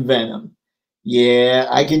and Venom. Yeah,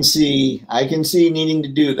 I can see needing to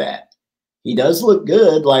do that. He does look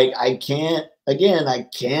good. Like, I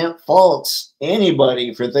can't fault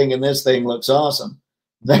anybody for thinking this thing looks awesome.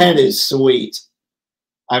 That is sweet.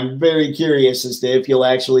 I'm very curious as to if you'll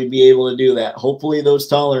actually be able to do that. Hopefully those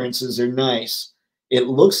tolerances are nice. It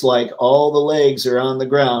looks like all the legs are on the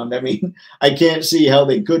ground. I mean, I can't see how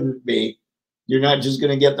they couldn't be. You're not just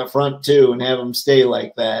going to get the front two and have them stay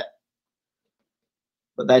like that.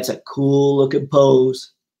 But that's a cool looking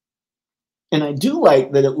pose. And I do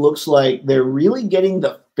like that it looks like they're really getting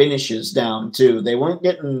the finishes down too. They weren't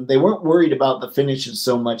worried about the finishes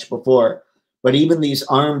so much before. But even these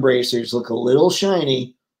arm bracers look a little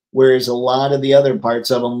shiny, whereas a lot of the other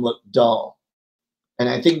parts of them look dull. And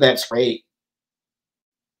I think that's great.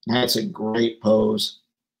 That's a great pose.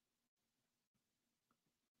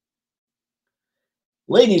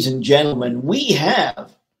 Ladies and gentlemen, we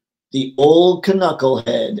have the old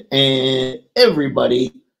Knucklehead, and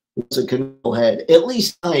everybody wants a Knucklehead. At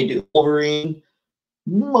least I do. Wolverine,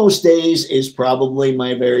 most days, is probably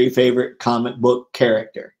my very favorite comic book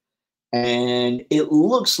character. And it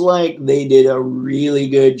looks like they did a really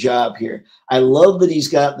good job here. I love that he's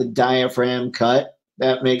got the diaphragm cut.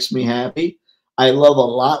 That makes me happy. I love a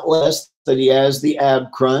lot less that he has the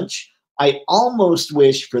ab crunch. I almost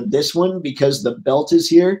wish for this one, because the belt is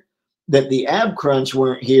here, that the ab crunch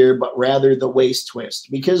weren't here, but rather the waist twist,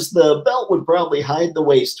 because the belt would probably hide the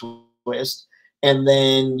waist twist, and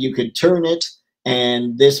then you could turn it,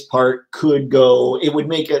 and this part could go, it would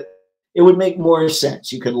make more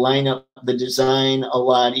sense. You could line up the design a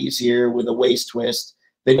lot easier with a waist twist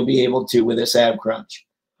than you'll be able to with this ab crunch.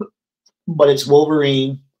 But it's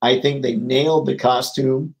Wolverine. I think they nailed the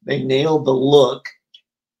costume. They nailed the look.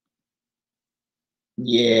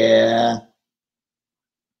 Yeah.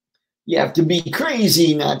 You have to be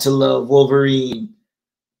crazy not to love Wolverine.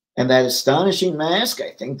 And that astonishing mask,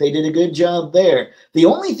 I think they did a good job there. The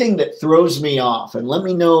only thing that throws me off, and let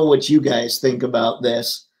me know what you guys think about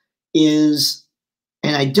this, is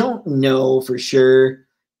And I don't know for sure.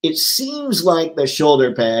 It seems like the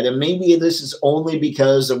shoulder pad, and maybe this is only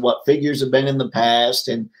because of what figures have been in the past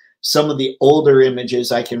and some of the older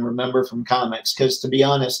images I can remember from comics. Because to be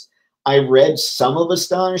honest, I read some of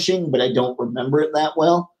Astonishing, but I don't remember it that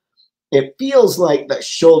well. It feels like the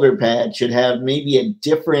shoulder pad should have maybe a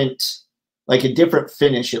different, like a different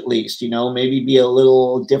finish at least, you know, maybe be a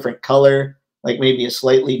little different color, like maybe a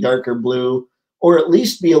slightly darker blue, or at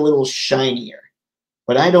least be a little shinier.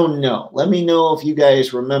 But I don't know. Let me know if you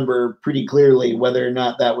guys remember pretty clearly whether or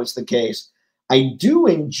not that was the case. I do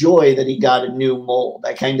enjoy that he got a new mold.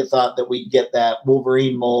 I kind of thought that we'd get that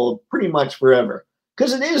Wolverine mold pretty much forever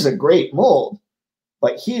because it is a great mold.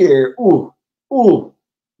 But here, ooh,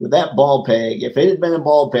 with that ball peg, if it had been a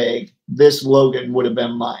ball peg, this Logan would have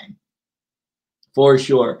been mine. For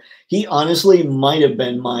sure. He honestly might have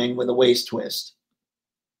been mine with a waist twist.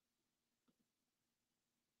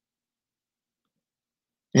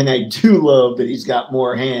 And I do love that he's got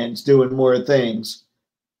more hands doing more things.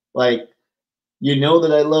 Like, you know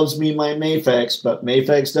that I loves me my Mafex, but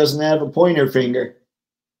Mafex doesn't have a pointer finger.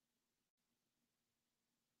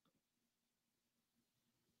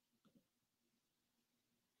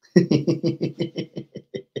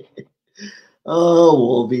 Oh,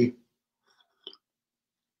 Wolvie.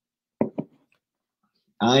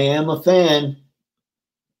 I am a fan.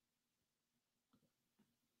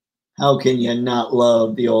 How can you not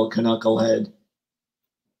love the old Knucklehead?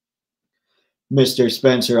 Mr.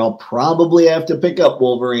 Spencer, I'll probably have to pick up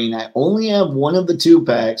Wolverine. I only have one of the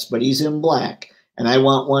 2-packs, but he's in black, and I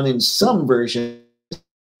want one in some version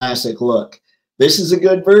classic look. This is a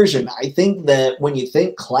good version. I think that when you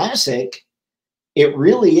think classic, it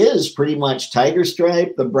really is pretty much Tiger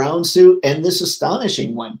Stripe, the brown suit, and this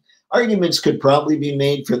Astonishing one. Arguments could probably be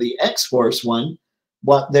made for the X-Force one,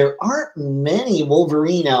 but there aren't many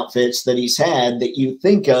Wolverine outfits that he's had that you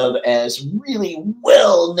think of as really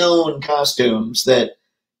well-known costumes that,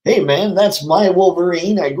 hey, man, that's my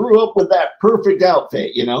Wolverine. I grew up with that perfect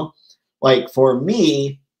outfit, you know? Like, for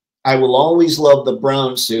me, I will always love the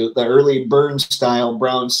brown suit, the early Byrne-style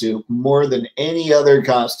brown suit, more than any other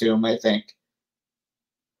costume, I think.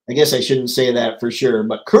 I guess I shouldn't say that for sure,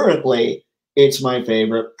 but currently, it's my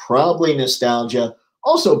favorite. Probably nostalgia.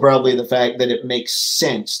 Also, probably the fact that it makes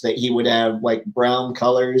sense that he would have like brown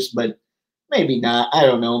colors, but maybe not. I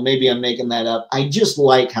don't know. Maybe I'm making that up. I just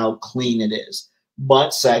like how clean it is.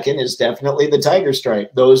 But second is definitely the Tiger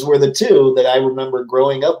Stripe. Those were the two that I remember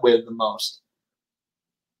growing up with the most.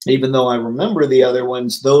 Even though I remember the other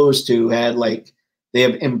ones, those two had like, they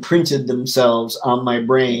have imprinted themselves on my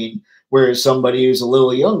brain. Whereas somebody who's a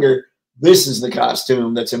little younger, this is the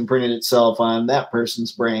costume that's imprinted itself on that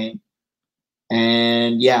person's brain.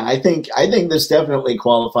 And yeah, I think this definitely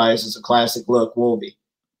qualifies as a classic look Wolvie.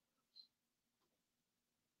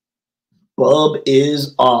 Bub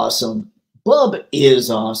is awesome. Bub is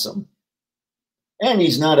awesome. And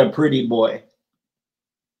he's not a pretty boy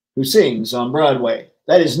who sings on Broadway.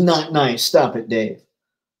 That is not nice. Stop it, Dave.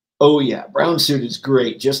 Oh yeah, brown suit is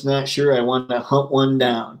great. Just not sure I want to hunt one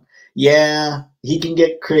down. Yeah, he can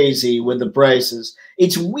get crazy with the prices.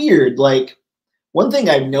 It's weird, like, one thing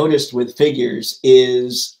I've noticed with figures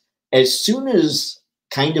is as soon as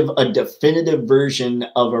kind of a definitive version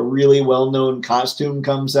of a really well-known costume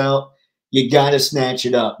comes out, you got to snatch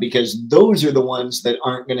it up because those are the ones that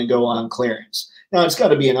aren't going to go on clearance. Now, it's got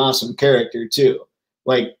to be an awesome character, too.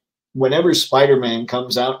 Like, whenever Spider-Man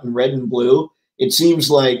comes out in red and blue, it seems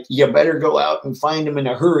like you better go out and find him in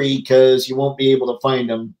a hurry because you won't be able to find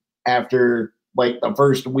him after, like, the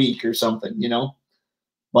first week or something, you know?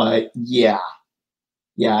 But, yeah.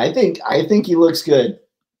 Yeah, I think he looks good.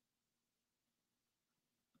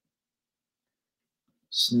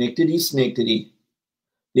 Snickety, snickety.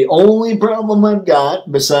 The only problem I've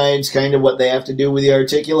got, besides kind of what they have to do with the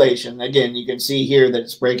articulation, again, you can see here that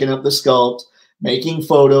it's breaking up the sculpt, making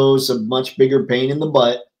photos of much bigger pain in the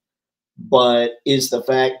butt, but is the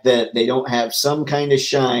fact that they don't have some kind of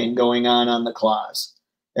shine going on the claws.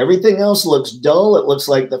 Everything else looks dull. It looks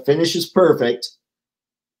like the finish is perfect.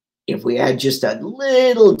 If we add just a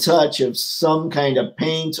little touch of some kind of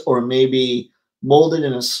paint or maybe molded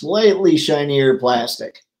in a slightly shinier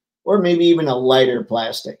plastic or maybe even a lighter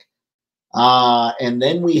plastic. And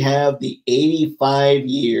then we have the 85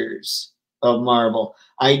 years of Marvel.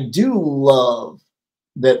 I do love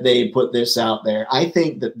that they put this out there. I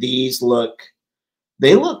think that these look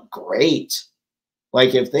great.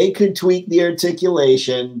 Like if they could tweak the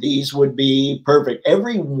articulation, these would be perfect.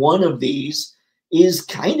 Every one of these is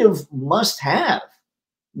kind of must have.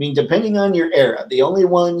 I mean, depending on your era, the only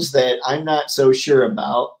ones that I'm not so sure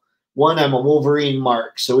about one, I'm a Wolverine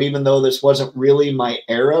mark. So even though this wasn't really my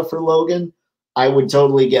era for Logan, I would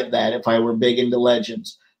totally get that if I were big into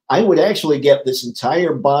Legends. I would actually get this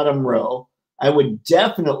entire bottom row. I would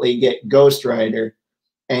definitely get Ghost Rider.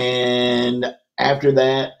 And after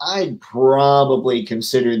that, I'd probably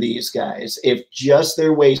consider these guys if just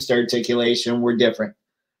their waist articulation were different.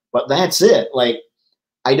 But that's it. Like,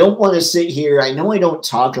 I don't want to sit here. I know I don't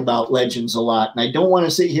talk about Legends a lot, and I don't want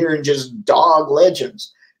to sit here and just dog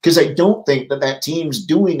Legends because I don't think that that team's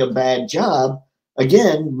doing a bad job.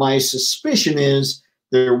 Again, my suspicion is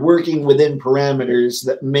they're working within parameters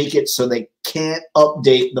that make it so they can't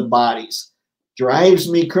update the bodies. Drives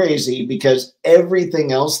me crazy because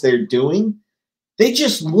everything else they're doing, they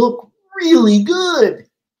just look really good.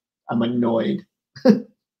 I'm annoyed.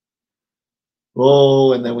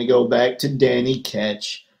 Oh, and then we go back to Danny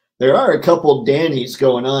Ketch. There are a couple Dannys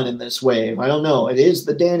going on in this wave. I don't know. It is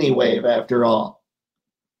the Danny wave after all.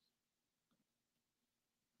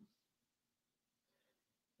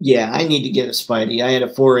 Yeah, I need to get a Spidey. I had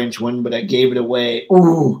a 4-inch one, but I gave it away.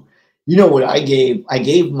 Ooh, you know what I gave? I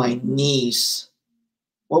gave my niece,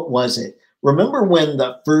 what was it? Remember when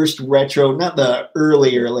the first retro, not the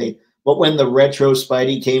early, but when the retro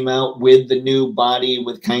Spidey came out with the new body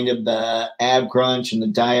with kind of the ab crunch and the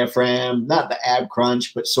diaphragm, not the ab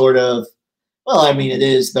crunch, but sort of, well, I mean, it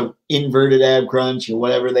is the inverted ab crunch or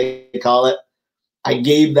whatever they call it. I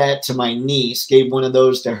gave that to my niece, gave one of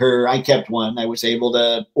those to her. I kept one. I was able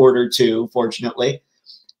to order two, fortunately.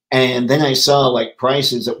 And then I saw like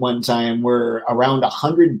prices at one time were around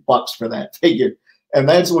 $100 for that figure. And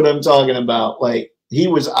that's what I'm talking about. Like, he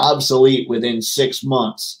was obsolete within 6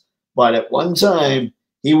 months. But at one time,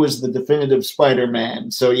 he was the definitive Spider-Man.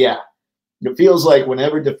 So, yeah, it feels like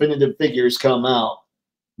whenever definitive figures come out,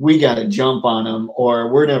 we got to jump on them or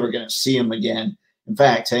we're never going to see them again. In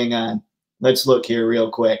fact, hang on. Let's look here real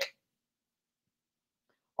quick.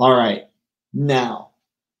 All right. Now,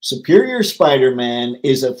 Superior Spider-Man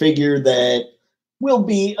is a figure that will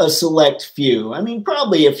be a select few. I mean,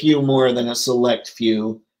 probably a few more than a select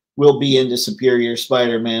few will be into Superior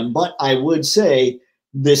Spider-Man. But I would say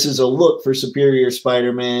this is a look for Superior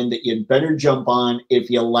Spider-Man that you'd better jump on if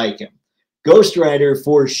you like him. Ghost Rider,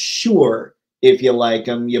 for sure, if you like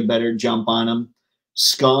him, you better jump on him.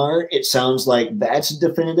 Scar, it sounds like that's a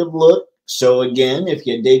definitive look. So again, if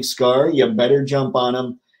you dig Scar, you better jump on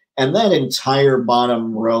him. And that entire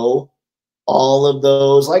bottom row, all of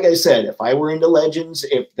those, like I said, if I were into Legends,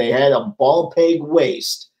 if they had a ball peg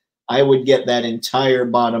waist, I would get that entire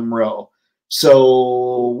bottom row.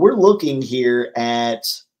 So we're looking here at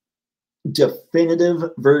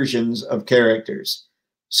definitive versions of characters.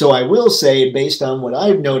 So I will say, based on what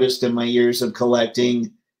I've noticed in my years of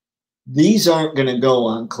collecting, these aren't going to go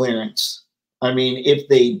on clearance. I mean, if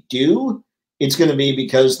they do, it's going to be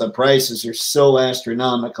because the prices are so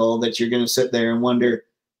astronomical that you're going to sit there and wonder,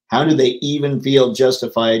 how do they even feel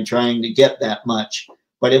justified trying to get that much?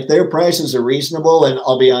 But if their prices are reasonable, and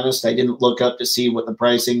I'll be honest, I didn't look up to see what the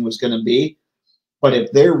pricing was going to be, but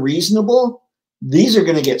if they're reasonable, these are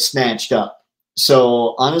going to get snatched up.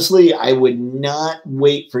 So honestly, I would not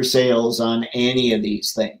wait for sales on any of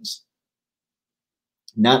these things.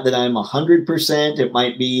 Not that I'm 100%. It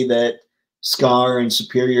might be that Scar and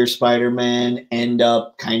Superior Spider-Man end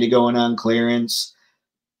up kind of going on clearance,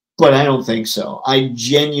 but I don't think so. I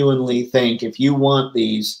genuinely think if you want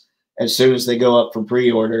these, as soon as they go up for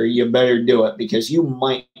pre-order, you better do it because you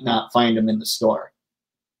might not find them in the store.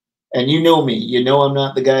 And you know me. You know I'm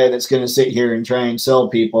not the guy that's going to sit here and try and sell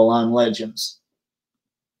people on Legends.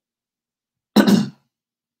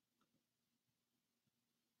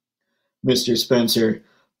 Mr. Spencer,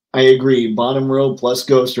 I agree. Bottom row plus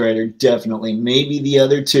Ghost Rider, definitely. Maybe the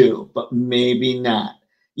other two, but maybe not.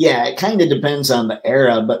 Yeah, it kind of depends on the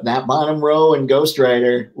era, but that bottom row and Ghost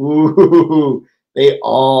Rider, ooh, they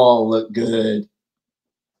all look good.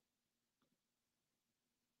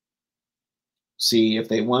 See, if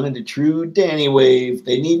they wanted a true Danny wave,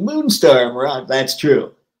 they need Moonstar. Right? That's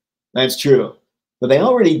true. That's true. But they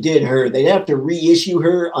already did her. They'd have to reissue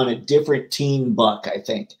her on a different teen buck, I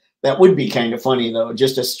think. That would be kind of funny, though.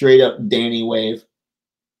 Just a straight-up Danny wave.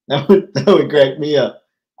 That would crack me up.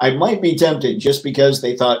 I might be tempted just because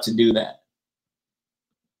they thought to do that.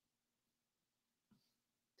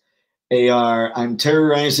 AR, I'm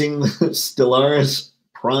terrorizing the Stellaris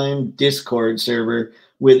Prime Discord server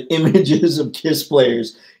with images of KISS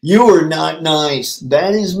players. You are not nice.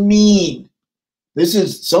 That is mean. This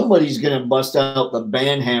is, somebody's going to bust out the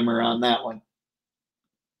ban hammer on that one.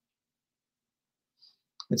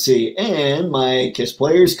 Let's see. And my KISS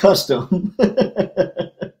Players custom.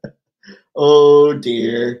 Oh,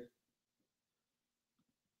 dear.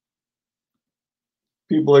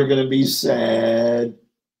 People are going to be sad.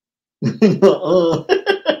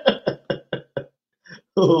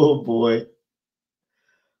 Oh boy.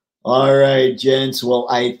 All right, gents. Well,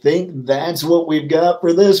 I think that's what we've got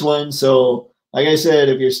for this one. So, like I said,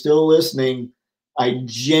 if you're still listening, I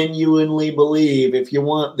genuinely believe if you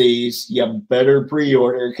want these, you better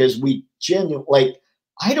pre-order because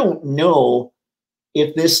I don't know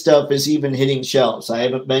if this stuff is even hitting shelves. I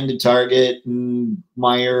haven't been to Target and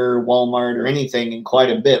Meijer, Walmart, or anything in quite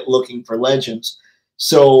a bit looking for Legends.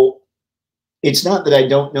 So it's not that I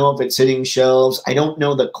don't know if it's hitting shelves. I don't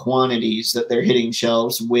know the quantities that they're hitting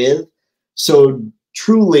shelves with. So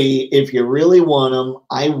truly, if you really want them,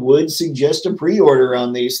 I would suggest a pre-order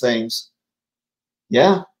on these things.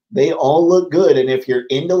 Yeah, they all look good. And if you're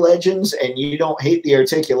into Legends and you don't hate the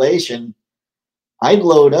articulation, I'd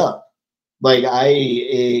load up. Like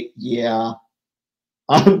yeah,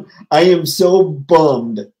 I am so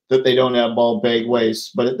bummed that they don't have ball peg waists.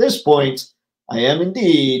 But at this point, I am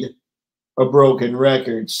indeed a broken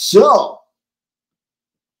record. So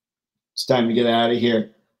it's time to get out of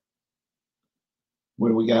here. What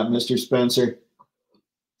do we got, Mr. Spencer?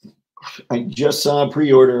 I just saw a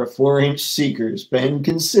pre-order of 4-inch Seekers. Been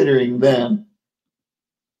considering them.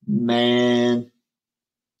 Man.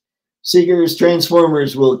 Seekers,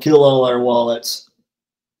 Transformers will kill all our wallets.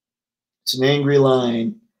 It's an angry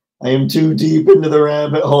line. I am too deep into the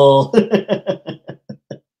rabbit hole.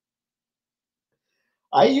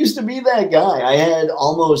 I used to be that guy. I had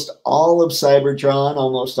almost all of Cybertron,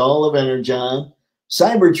 almost all of Energon.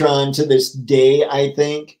 Cybertron, to this day, I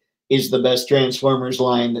think, is the best Transformers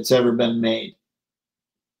line that's ever been made.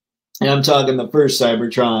 And I'm talking the first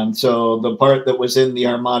Cybertron, so the part that was in the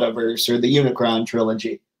Armadaverse or the Unicron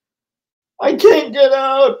trilogy. I can't get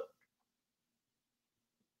out.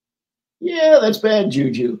 Yeah, that's bad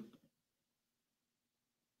juju.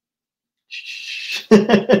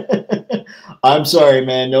 I'm sorry,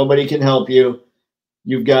 man. Nobody can help you.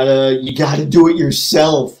 You gotta do it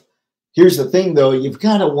yourself. Here's the thing, though. You've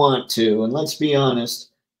got to want to. And let's be honest,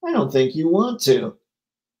 I don't think you want to.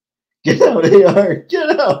 Get out, AR.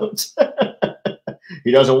 Get out.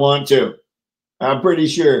 He doesn't want to. I'm pretty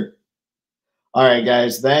sure. All right,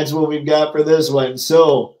 guys. That's what we've got for this one.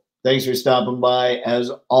 So thanks for stopping by,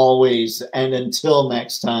 as always. And until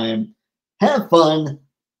next time, have fun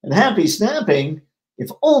and happy snapping. If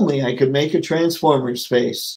only I could make a Transformers face.